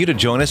 inviting you to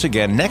join us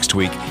again next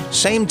week,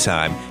 same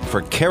time,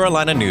 for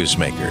Carolina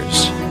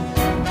Newsmakers.